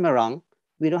this time around,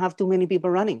 we don't have too many people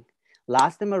running.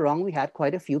 Last time around, we had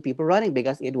quite a few people running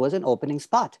because it was an opening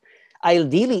spot.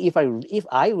 Ideally, if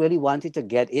I really wanted to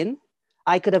get in,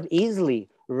 I could have easily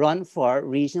run for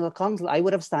regional council. I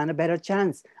would have stand a better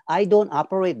chance. I don't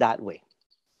operate that way.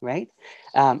 Right?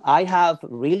 I have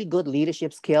really good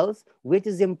leadership skills, which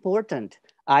is important.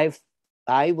 I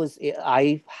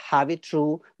have it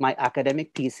through my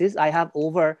academic pieces. I have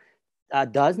over a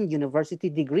dozen university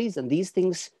degrees, and these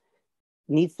things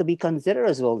needs to be considered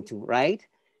as well too, right?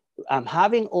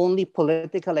 Having only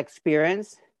political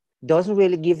experience doesn't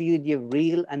really give you the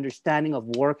real understanding of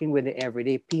working with the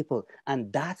everyday people,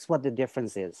 and that's what the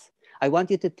difference is. I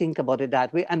want you to think about it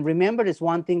that way. And remember this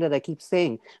one thing that I keep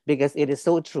saying, because it is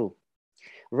so true.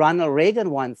 Ronald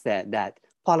Reagan once said that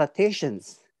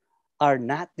politicians are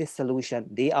not the solution.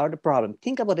 They are the problem.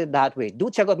 Think about it that way.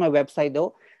 Do check out my website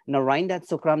though,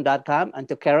 narayan.sukram.com. And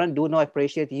to Karen, do know I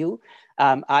appreciate you.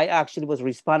 I actually was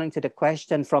responding to the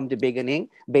question from the beginning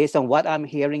based on what I'm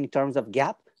hearing in terms of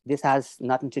gap. This has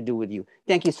nothing to do with you.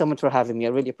 Thank you so much for having me. I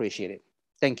really appreciate it.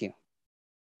 Thank you.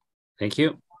 Thank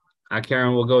you.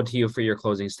 Karen, we'll go to you for your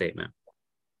closing statement.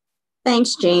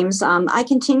 Thanks, James. I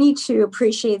continue to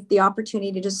appreciate the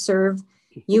opportunity to serve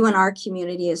you and our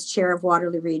community as chair of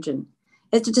Waterloo Region.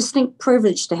 It's a distinct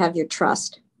privilege to have your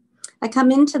trust. I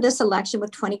come into this election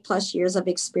with 20 plus years of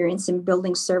experience in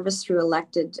building service through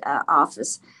elected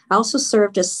office. I also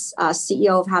served as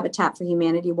CEO of Habitat for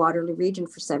Humanity Waterloo Region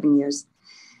for 7 years.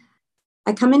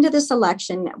 I come into this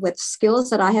election with skills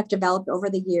that I have developed over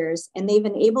the years, and they've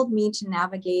enabled me to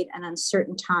navigate an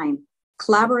uncertain time,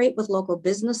 collaborate with local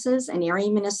businesses and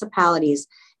area municipalities,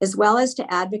 as well as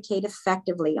to advocate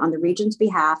effectively on the region's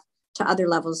behalf to other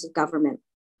levels of government.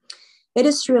 It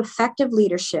is through effective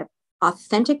leadership,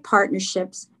 authentic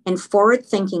partnerships, and forward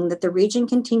thinking that the region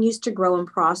continues to grow and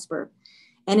prosper.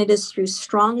 And it is through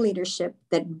strong leadership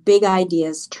that big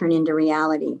ideas turn into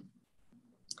reality.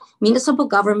 Municipal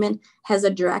government has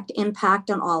a direct impact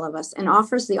on all of us and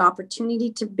offers the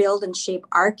opportunity to build and shape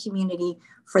our community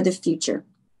for the future.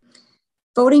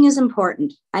 Voting is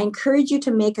important. I encourage you to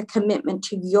make a commitment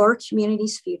to your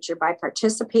community's future by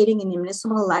participating in the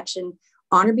municipal election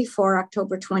on or before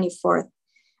October 24th.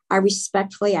 I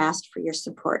respectfully ask for your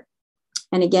support.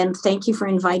 And again, thank you for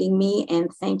inviting me, and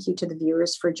thank you to the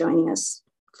viewers for joining us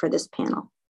for this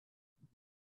panel.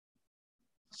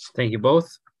 Thank you both.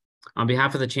 On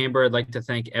behalf of the Chamber, I'd like to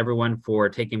thank everyone for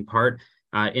taking part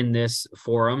in this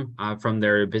forum from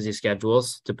their busy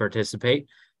schedules to participate.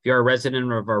 If you are a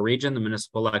resident of our region, the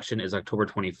municipal election is October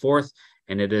 24th,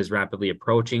 and it is rapidly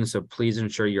approaching, so please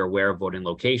ensure you're aware of voting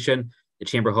location. The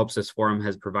Chamber hopes this forum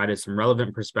has provided some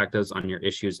relevant perspectives on your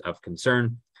issues of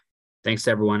concern. Thanks,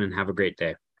 everyone, and have a great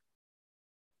day.